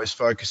marketing now is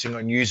focusing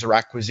on user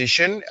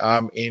acquisition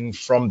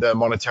from the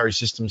monetary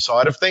system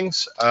side of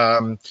things.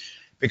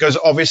 Because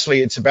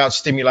obviously it's about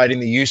stimulating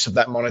the use of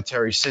that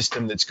monetary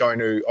system that's going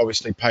to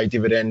obviously pay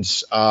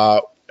dividends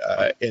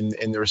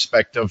in the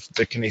respect of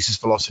the Kinesis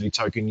Velocity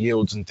token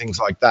yields and things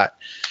like that.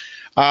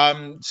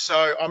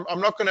 So I'm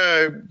not going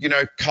to, you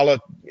know, color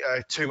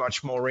too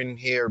much more in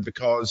here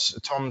because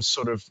Tom's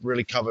sort of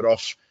really covered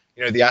off,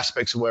 you know, the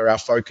aspects of where our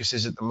focus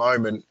is at the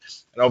moment.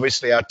 And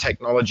obviously our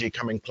technology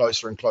coming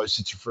closer and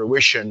closer to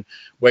fruition,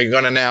 we're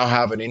going to now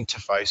have an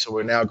interface, or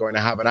we're now going to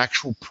have an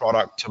actual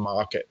product to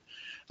market.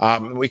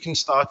 We can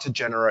start to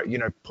generate, you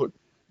know, put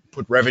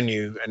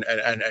revenue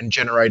and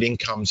generate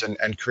incomes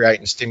and create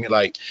and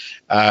stimulate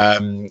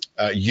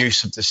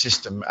use of the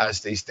system as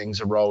these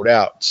things are rolled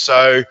out.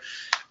 So,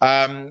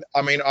 I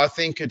mean, I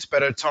think it's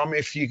better, Tom,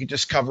 if you could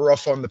just cover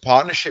off on the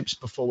partnerships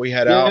before we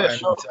head out. And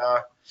sure.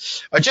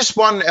 just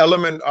one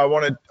thing I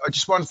wanted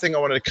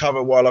to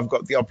cover while I've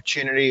got the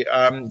opportunity,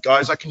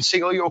 guys. I can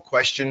see all your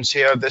questions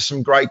here. There's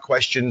some great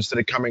questions that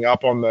are coming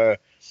up on the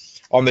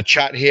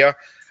chat here.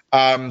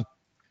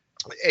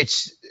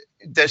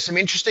 There's some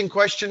interesting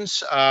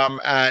questions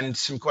and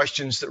some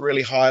questions that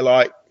really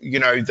highlight, you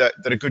know, that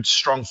a good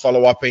strong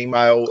follow-up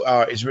email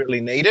is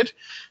really needed.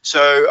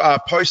 So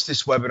post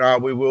this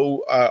webinar,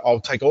 I'll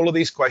take all of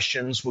these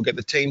questions. We'll get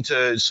the team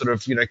to sort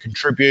of, you know,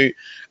 contribute,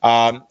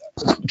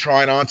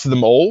 try and answer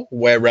them all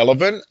where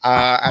relevant.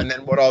 And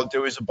then what I'll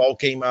do is a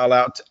bulk email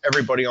out to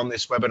everybody on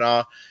this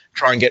webinar,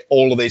 try and get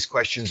all of these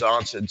questions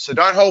answered. So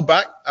don't hold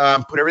back,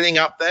 put everything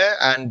up there,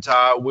 and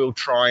we'll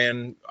try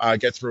and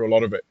get through a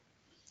lot of it.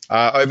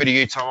 Over to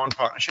you, Tom, on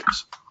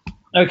partnerships.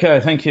 Okay,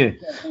 thank you.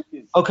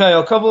 Okay,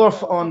 I'll cover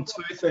off on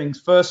two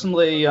things.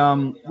 Firstly,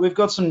 we've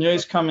got some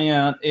news coming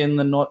out in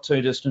the not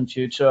too distant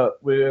future.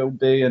 We'll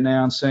be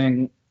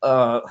announcing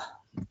a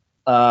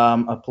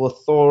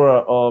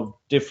plethora of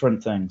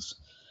different things.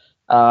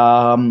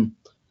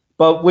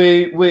 But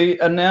we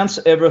announce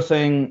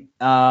everything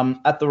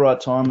at the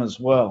right time as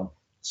well.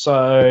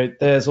 So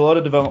there's a lot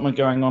of development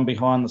going on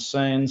behind the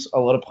scenes, a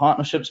lot of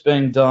partnerships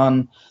being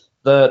done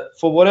that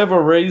for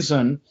whatever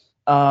reason,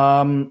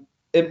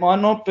 it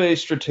might not be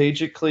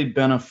strategically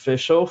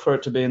beneficial for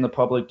it to be in the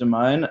public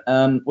domain.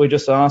 And we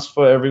just ask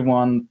for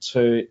everyone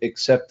to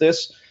accept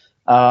this.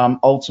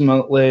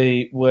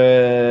 Ultimately,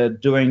 we're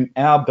doing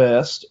our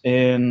best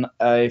in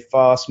a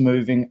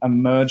fast-moving,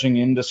 emerging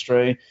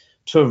industry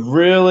to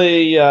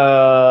really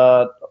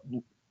lock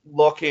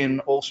in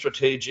all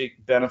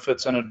strategic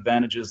benefits and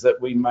advantages that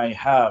we may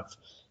have.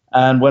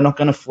 And we're not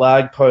going to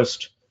flag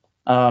post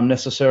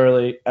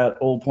necessarily at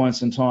all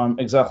points in time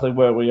exactly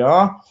where we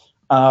are.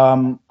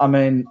 I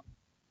mean,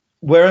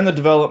 we're in the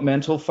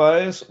developmental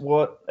phase.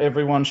 What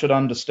everyone should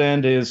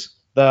understand is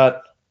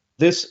that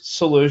this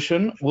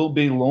solution will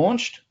be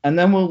launched and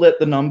then we'll let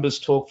the numbers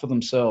talk for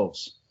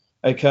themselves.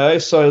 Okay,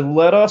 so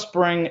let us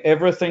bring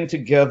everything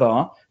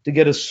together to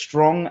get as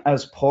strong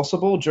as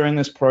possible during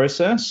this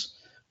process.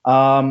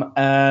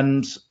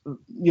 And,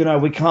 you know,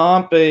 we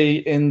can't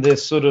be in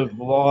this sort of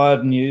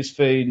live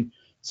newsfeed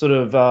sort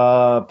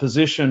of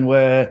position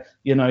where,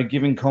 you know,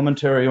 giving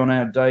commentary on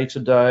our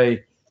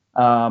day-to-day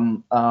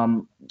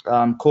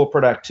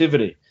corporate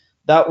activity.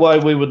 That way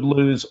we would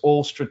lose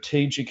all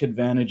strategic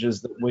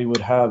advantages that we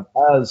would have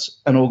as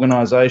an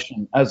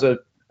organization, as a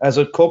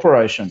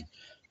corporation.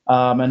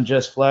 and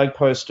just flag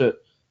post it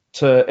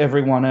to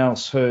everyone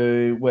else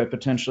who we're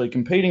potentially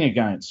competing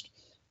against.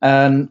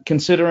 And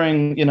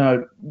considering,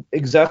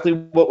 exactly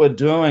what we're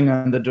doing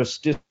and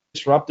the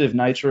disruptive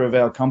nature of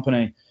our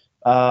company,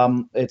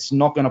 it's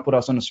not going to put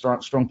us in a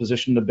strong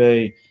position to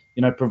be,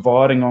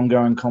 providing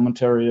ongoing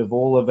commentary of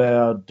all of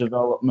our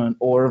development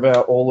or of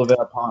all of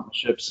our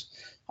partnerships.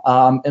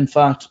 In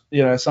fact,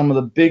 some of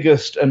the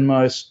biggest and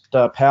most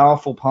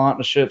powerful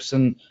partnerships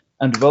and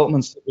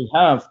developments that we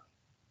have,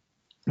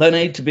 they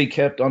need to be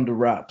kept under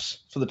wraps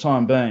for the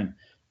time being.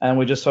 And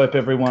we just hope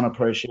everyone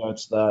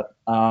appreciates that.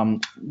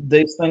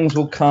 These things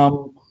will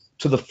come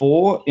to the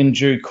fore in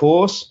due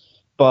course,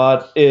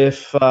 but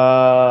if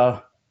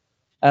and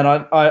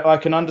I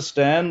can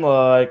understand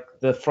like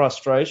the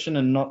frustration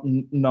and not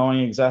knowing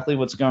exactly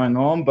what's going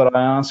on, but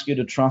I ask you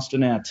to trust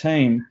in our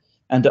team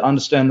and to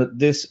understand that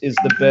this is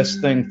the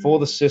best thing for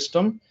the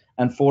system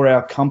and for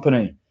our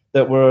company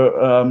that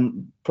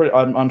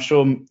I'm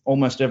sure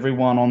almost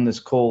everyone on this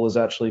call is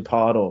actually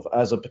part of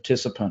as a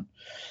participant.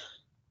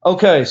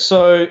 Okay,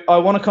 so I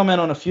want to comment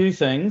on a few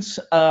things.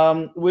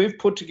 We've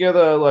put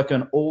together like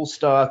an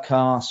all-star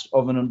cast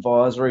of an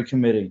advisory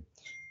committee,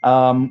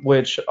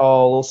 which I'll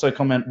also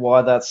comment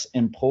why that's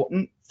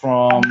important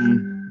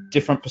from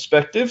different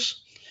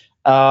perspectives.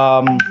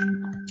 Hang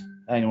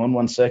on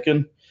one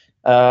second.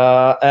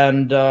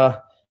 And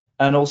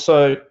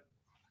also,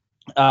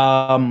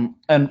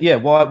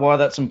 why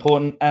that's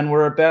important. And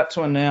we're about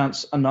to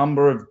announce a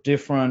number of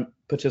different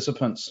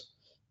participants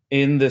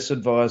in this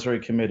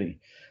advisory committee.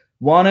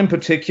 One in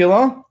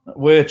particular,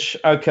 which,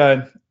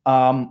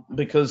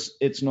 because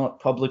it's not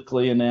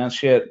publicly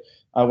announced yet,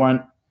 I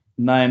won't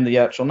name the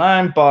actual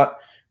name, but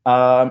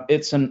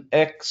it's an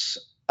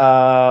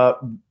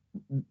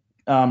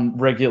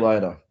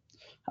ex-regulator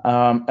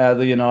out of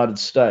the United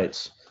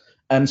States.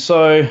 And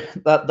so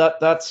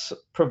that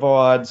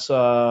provides,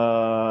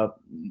 a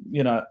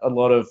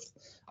lot of,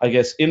 I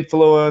guess,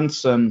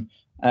 influence and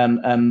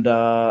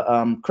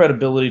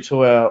credibility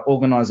to our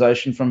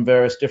organization from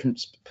various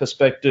different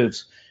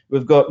perspectives.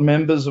 We've got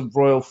members of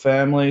royal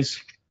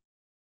families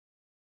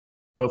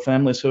who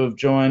have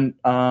joined.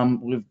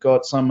 We've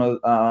got some of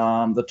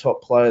the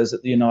top players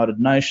at the United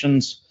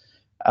Nations.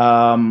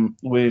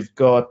 We've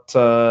got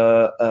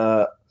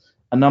a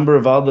number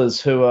of others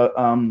who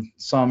are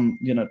some,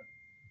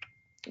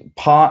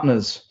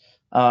 partners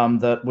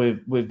that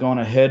we've gone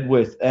ahead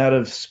with out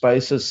of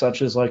spaces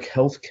such as like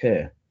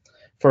healthcare,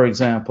 for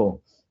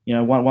example.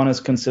 One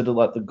is considered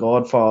like the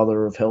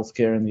godfather of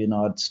healthcare in the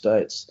United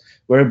States.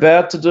 We're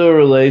about to do a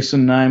release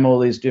and name all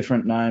these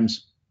different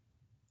names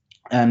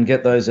and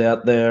get those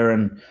out there,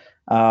 and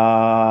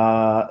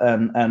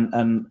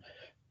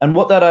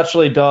what that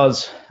actually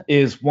does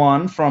is,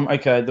 one, from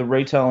the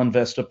retail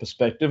investor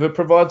perspective, it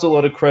provides a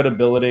lot of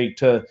credibility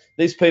to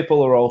these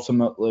people are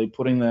ultimately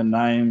putting their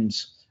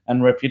names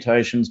and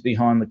reputations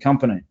behind the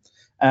company.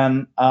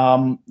 And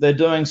they're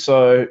doing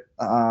so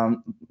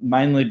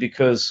mainly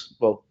because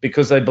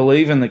they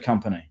believe in the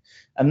company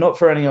and not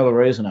for any other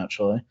reason,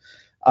 actually.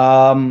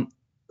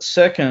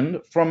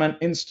 Second, from an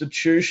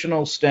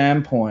institutional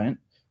standpoint,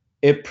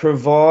 it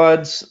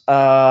provides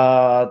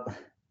a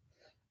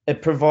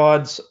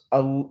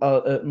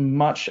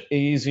much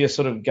easier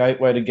sort of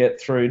gateway to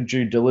get through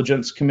due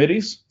diligence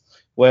committees,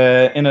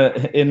 where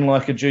in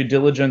like a due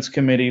diligence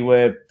committee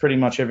where pretty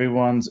much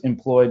everyone's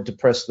employed to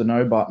press the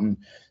no button.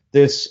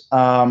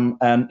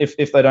 And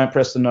if they don't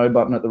press the no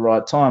button at the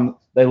right time,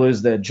 they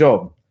lose their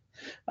job.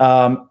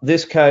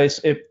 This case,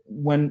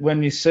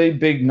 when you see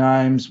big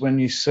names, when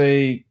you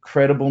see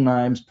credible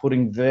names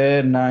putting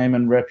their name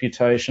and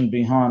reputation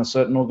behind a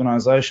certain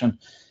organization,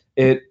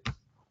 it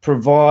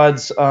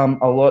provides a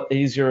lot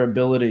easier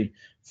ability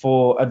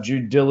for a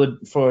due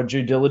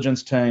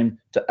diligence team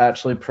to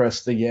actually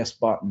press the yes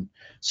button.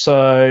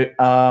 So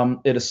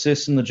it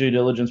assists in the due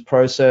diligence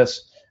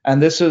process. And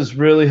this is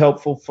really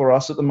helpful for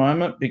us at the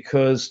moment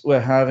because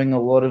we're having a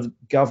lot of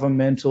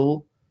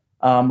governmental,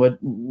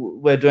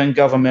 we're doing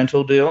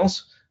governmental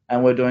deals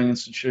and we're doing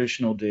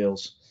institutional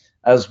deals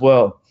as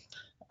well.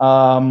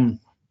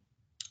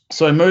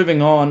 So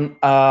moving on,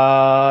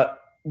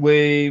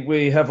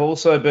 we have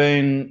also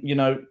been,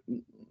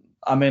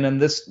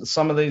 and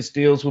some of these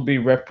deals will be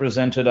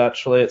represented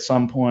actually at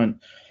some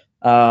point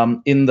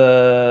in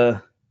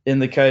the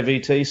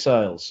KVT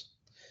sales.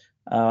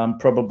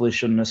 Probably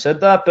shouldn't have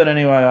said that, but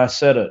anyway, I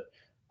said it.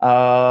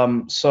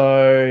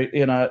 So,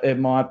 it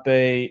might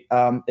be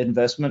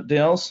investment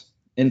deals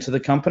into the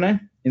company,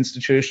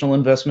 institutional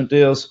investment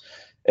deals.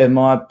 It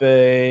might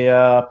be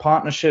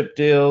partnership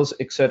deals,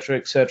 et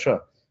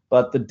cetera.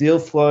 But the deal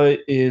flow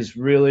is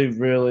really,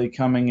 really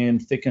coming in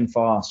thick and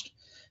fast.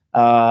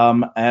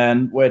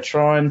 And we're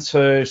trying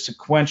to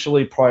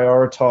sequentially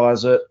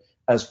prioritize it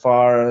as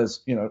far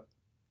as,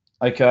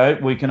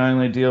 we can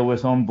only deal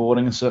with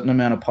onboarding a certain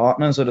amount of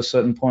partners at a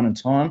certain point in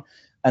time.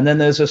 And then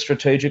there's a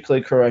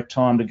strategically correct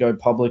time to go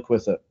public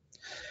with it.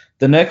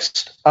 The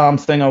next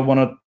thing I want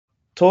to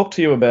talk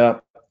to you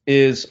about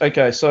is, I've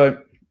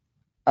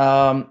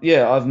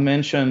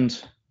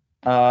mentioned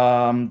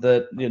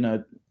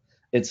that,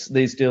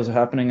 these deals are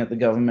happening at the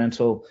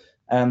governmental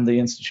and the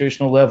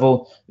institutional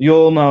level. You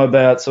all know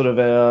about sort of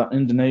our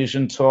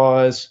Indonesian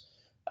ties.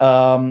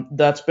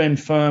 That's been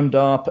firmed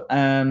up,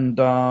 and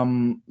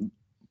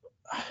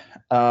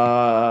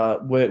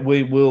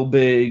we will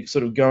be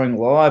sort of going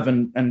live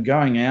and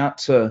going out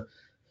to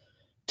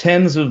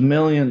tens of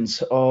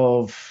millions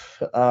of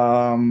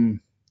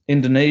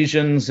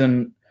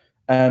Indonesians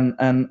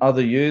and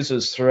other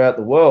users throughout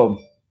the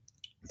world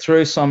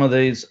through some of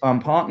these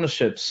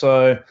partnerships.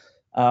 So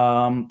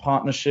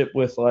partnership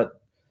with like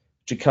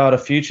Jakarta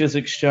Futures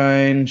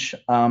Exchange,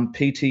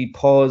 PT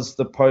POS,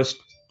 the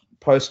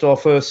post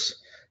office,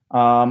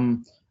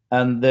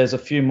 and there's a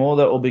few more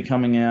that will be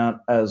coming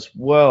out as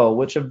well,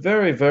 which are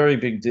very, very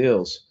big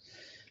deals.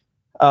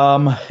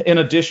 In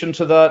addition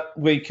to that,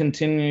 we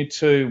continue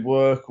to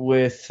work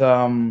with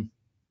a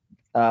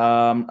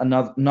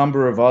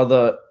number of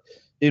other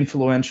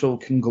influential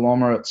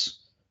conglomerates,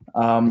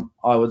 I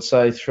would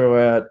say,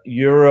 throughout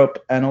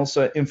Europe, and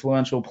also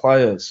influential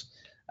players.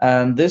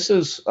 And this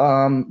is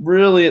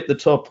really at the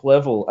top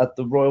level, at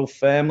the royal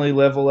family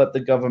level, at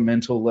the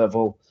governmental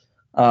level,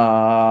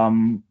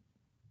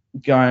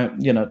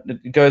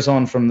 it goes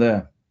on from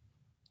there.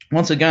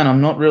 Once again,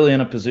 I'm not really in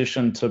a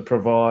position to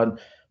provide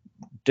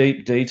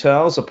deep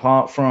details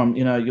apart from,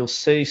 you'll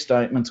see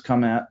statements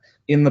come out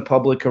in the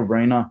public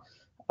arena,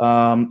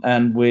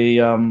 and we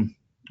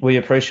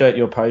appreciate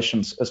your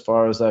patience as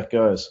far as that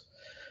goes.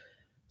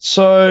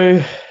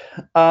 So,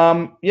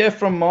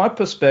 from my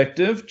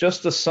perspective,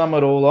 just to sum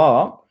it all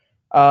up,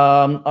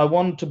 I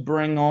wanted to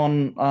bring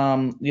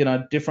on,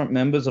 different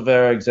members of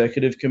our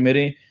executive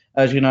committee.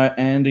 As you know,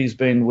 Andy's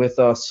been with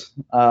us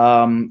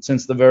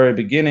since the very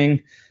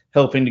beginning,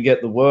 helping to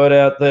get the word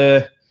out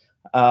there.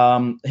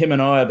 Him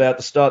and I are about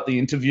to start the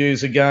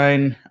interviews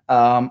again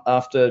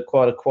after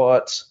quite a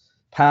quiet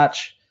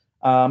patch.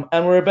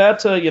 And we're about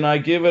to,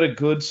 give it a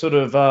good sort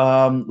of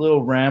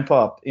little ramp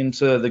up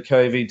into the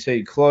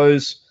KVT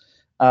close.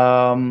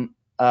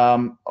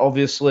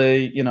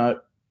 Obviously,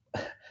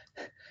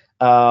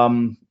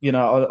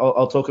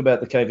 I'll talk about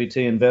the KVT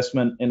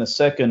investment in a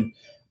second.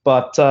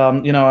 But,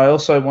 I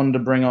also wanted to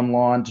bring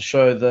online to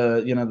show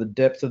the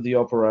depth of the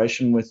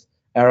operation with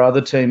our other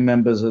team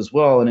members as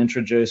well, and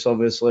introduce,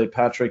 obviously,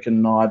 Patrick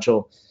and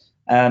Nigel,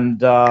 and,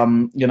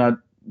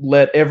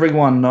 let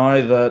everyone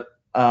know that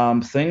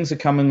things are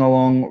coming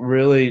along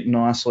really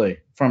nicely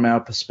from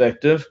our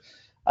perspective.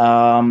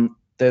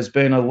 There's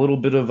been a little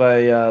bit of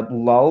a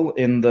lull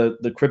in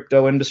the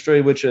crypto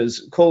industry, which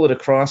is, call it a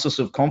crisis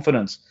of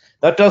confidence.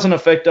 That doesn't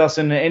affect us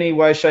in any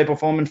way, shape, or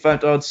form. In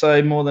fact, I'd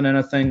say more than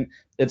anything,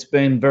 it's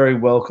been very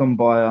welcomed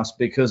by us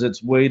because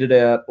it's weeded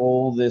out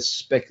all this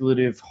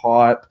speculative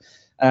hype.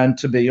 And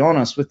to be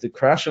honest, with the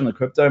crash in the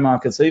crypto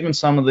markets, even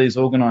some of these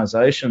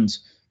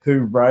organizations who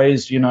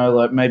raised,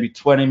 like maybe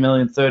 20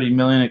 million, 30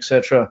 million,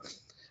 etc.,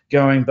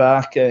 going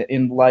back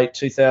in late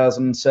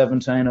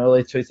 2017,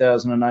 early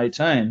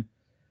 2018,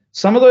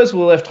 some of those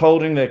were left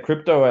holding their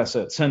crypto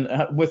assets. And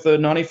with a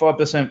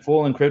 95%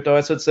 fall in crypto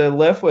assets, they're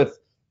left with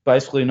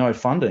basically no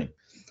funding.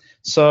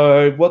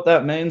 So what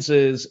that means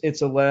is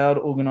it's allowed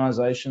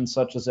organizations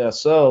such as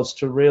ourselves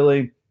to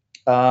really,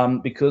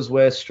 because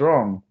we're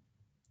strong,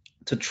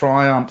 to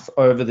triumph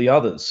over the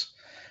others.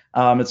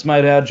 It's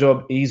made our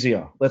job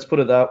easier, let's put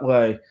it that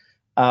way.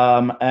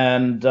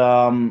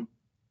 I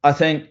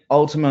think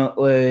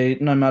ultimately,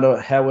 no matter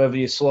however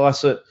you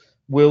slice it,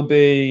 we'll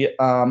be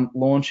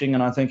launching,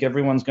 and I think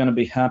everyone's going to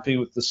be happy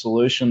with the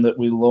solution that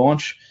we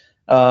launch.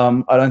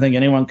 I don't think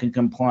anyone can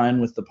complain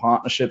with the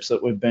partnerships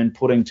that we've been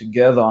putting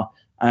together,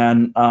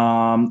 and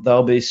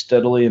they'll be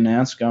steadily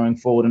announced going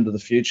forward into the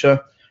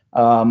future.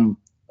 I'm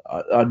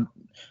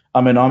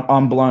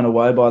blown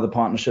away by the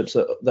partnerships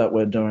that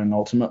we're doing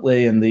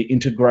ultimately, and the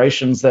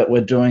integrations that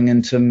we're doing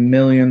into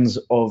millions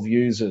of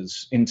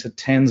users, into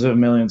tens of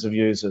millions of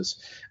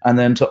users, and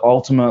then to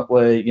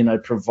ultimately,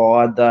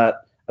 provide that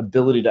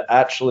ability to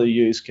actually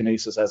use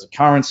Kinesis as a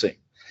currency.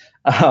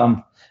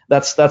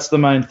 That's the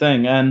main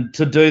thing, and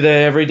to do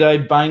their everyday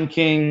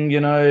banking,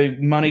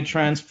 money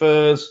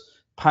transfers,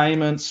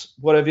 payments,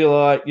 whatever you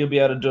like, you'll be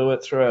able to do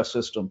it through our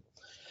system.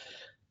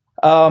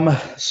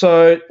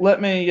 So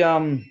let me.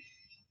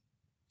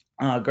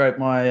 Great,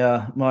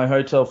 my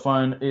hotel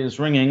phone is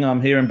ringing.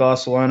 I'm here in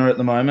Barcelona at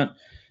the moment.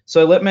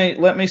 So let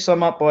me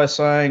sum up by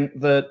saying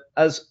that,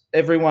 as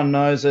everyone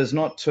knows, there's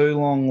not too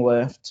long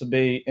left to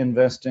be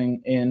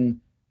investing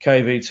in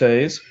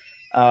KVTs.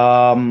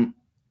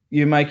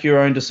 You make your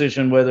own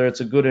decision whether it's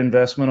a good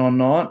investment or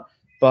not,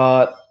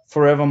 but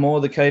forevermore,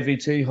 the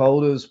KVT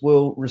holders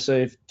will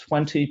receive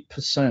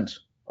 20%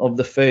 of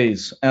the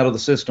fees out of the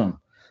system,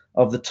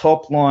 of the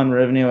top line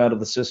revenue out of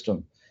the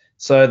system.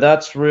 So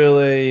that's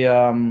really,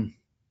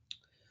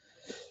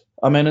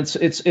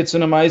 it's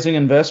an amazing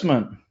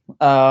investment.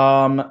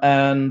 Once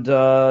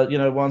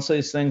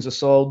these things are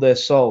sold, they're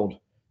sold.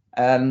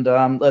 And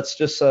let's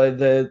just say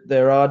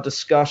there are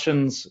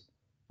discussions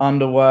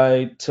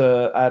underway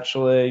to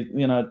actually,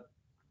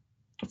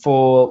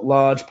 for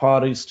large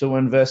parties to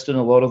invest in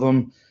a lot of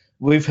them.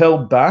 We've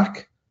held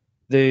back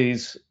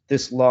this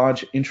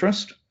large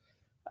interest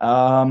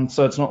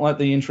So it's not like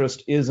the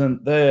interest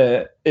isn't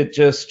there.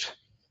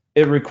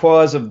 It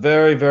requires a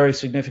very, very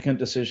significant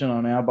decision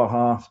on our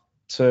behalf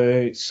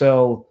to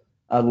sell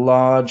a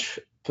large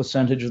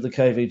percentage of the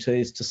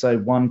KVTs to, say,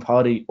 one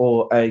party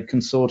or a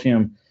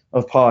consortium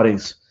of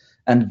parties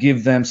and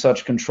give them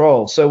such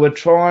control. So we're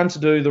trying to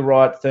do the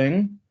right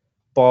thing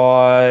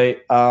by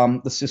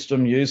the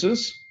system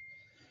users.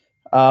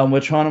 We're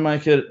trying to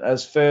make it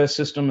as fair a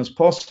system as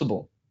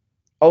possible.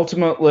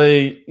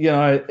 Ultimately,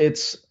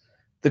 it's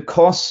the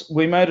costs.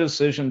 We made a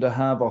decision to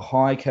have a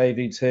high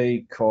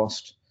KVT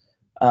cost,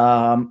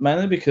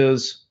 mainly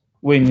because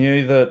we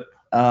knew that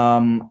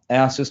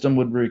our system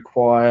would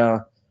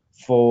require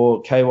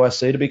for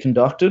KYC to be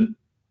conducted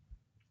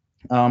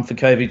for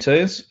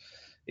KVTs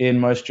in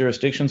most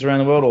jurisdictions around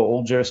the world, or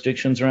all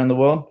jurisdictions around the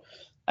world.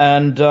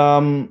 And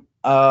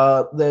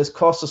there's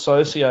costs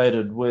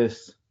associated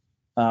with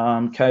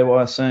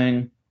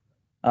KYCing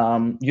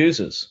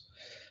users.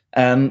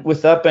 And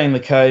with that being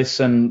the case,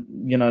 and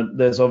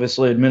there's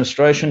obviously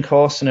administration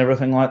costs and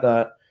everything like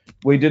that,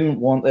 we didn't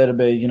want there to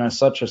be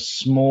such a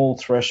small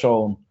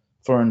threshold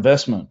for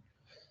investment.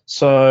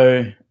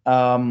 So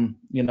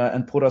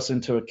and put us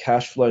into a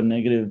cash flow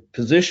negative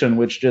position,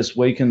 which just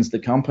weakens the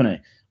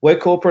company. We're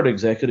corporate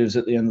executives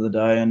at the end of the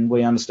day, and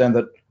we understand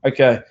that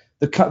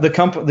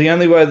the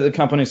only way that the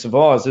company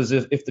survives is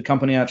if the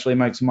company actually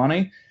makes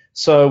money.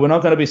 So we're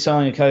not going to be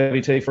selling a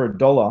KVT for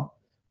 $1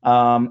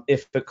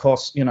 if it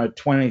costs $20,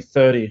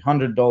 $30,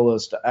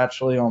 $100 to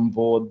actually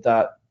onboard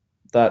that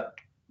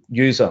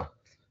user,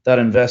 that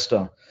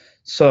investor.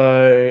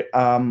 So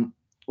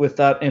with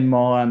that in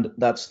mind,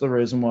 that's the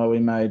reason why we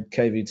made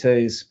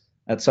KVTs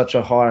at such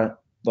a high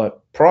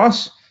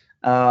price,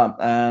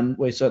 and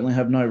we certainly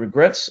have no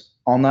regrets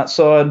on that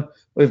side.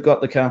 We've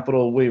got the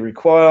capital we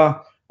require.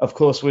 Of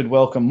course, we'd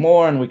welcome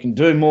more, and we can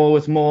do more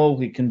with more.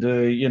 We can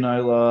do,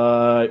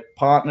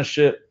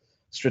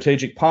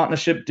 strategic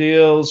partnership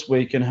deals.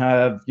 We can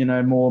have,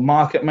 more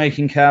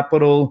market-making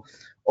capital,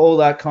 all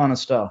that kind of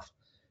stuff.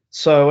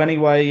 So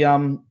anyway,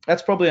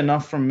 that's probably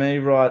enough from me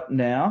right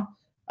now.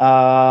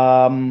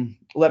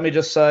 Let me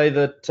just say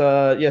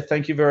that,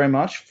 thank you very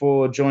much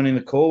for joining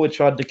the call. We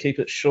tried to keep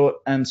it short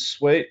and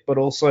sweet, but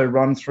also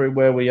run through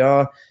where we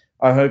are.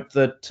 I hope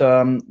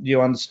that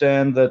you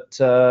understand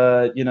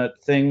that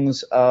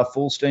things are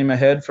full steam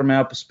ahead from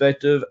our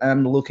perspective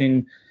and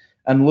looking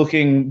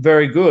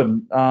very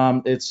good.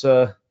 It's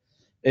a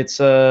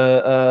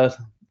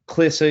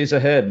clear seas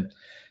ahead.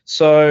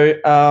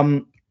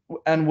 So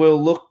and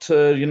we'll look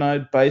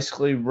to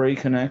basically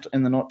reconnect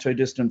in the not too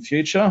distant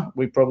future.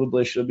 We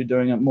probably should be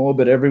doing it more,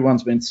 but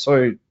everyone's been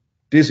so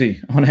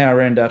busy on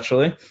our end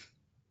actually.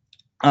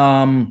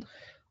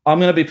 I'm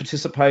going to be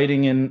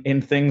participating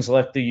in things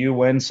like the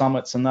UN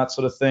summits and that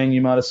sort of thing.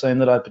 You might have seen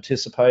that I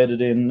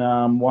participated in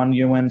one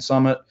UN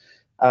summit.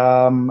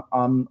 I'm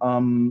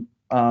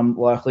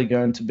likely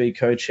going to be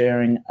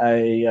co-chairing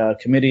a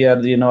committee out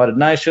of the United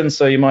Nations,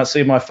 so you might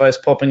see my face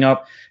popping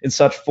up in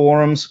such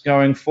forums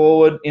going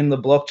forward in the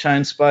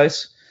blockchain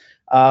space,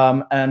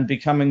 and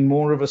becoming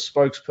more of a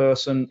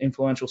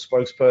influential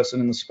spokesperson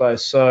in the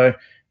space. So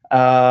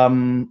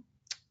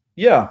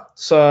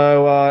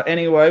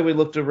anyway, we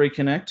look to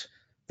reconnect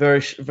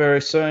very,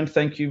 very soon.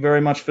 Thank you very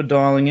much for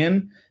dialing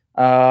in.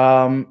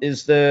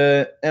 Is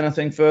there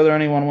anything further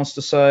anyone wants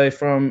to say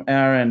from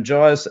our end?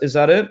 Jais, is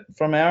that it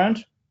from our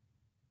end?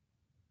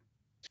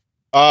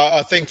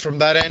 I think from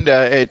that end,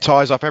 it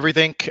ties up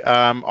everything.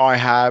 I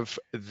have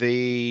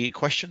the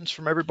questions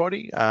from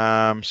everybody,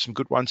 some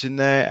good ones in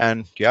there,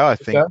 and I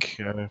think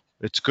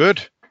it's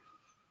good.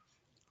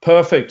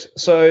 Perfect.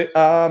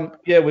 So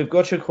we've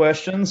got your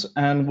questions,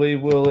 and we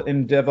will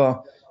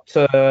endeavour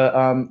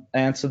to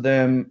answer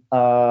them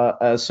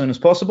as soon as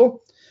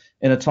possible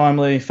in a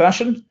timely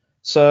fashion.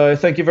 So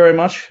thank you very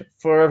much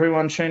for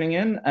everyone tuning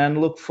in, and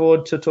look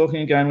forward to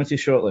talking again with you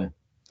shortly.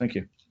 Thank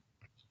you.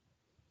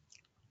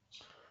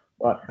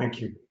 Right. Thank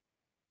you.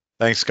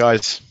 Thanks,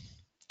 guys.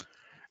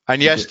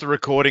 And yes, the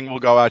recording will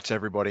go out to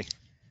everybody.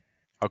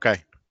 Okay.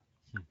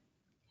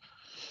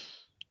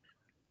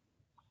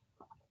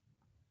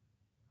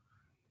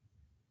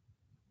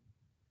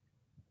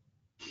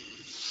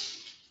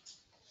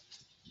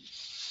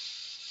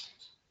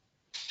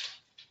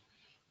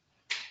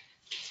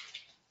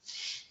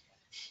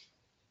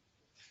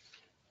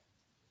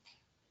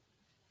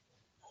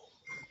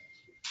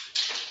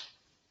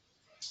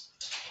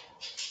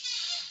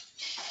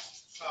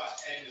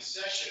 End the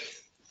session.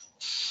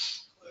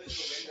 Close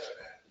the window,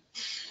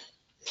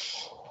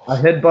 man.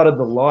 I headbutted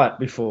the light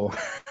before.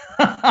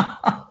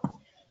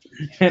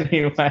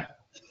 Anyway.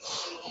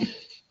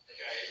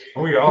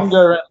 Oh, yeah. You can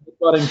go around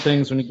headbutting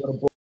things when you've got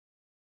a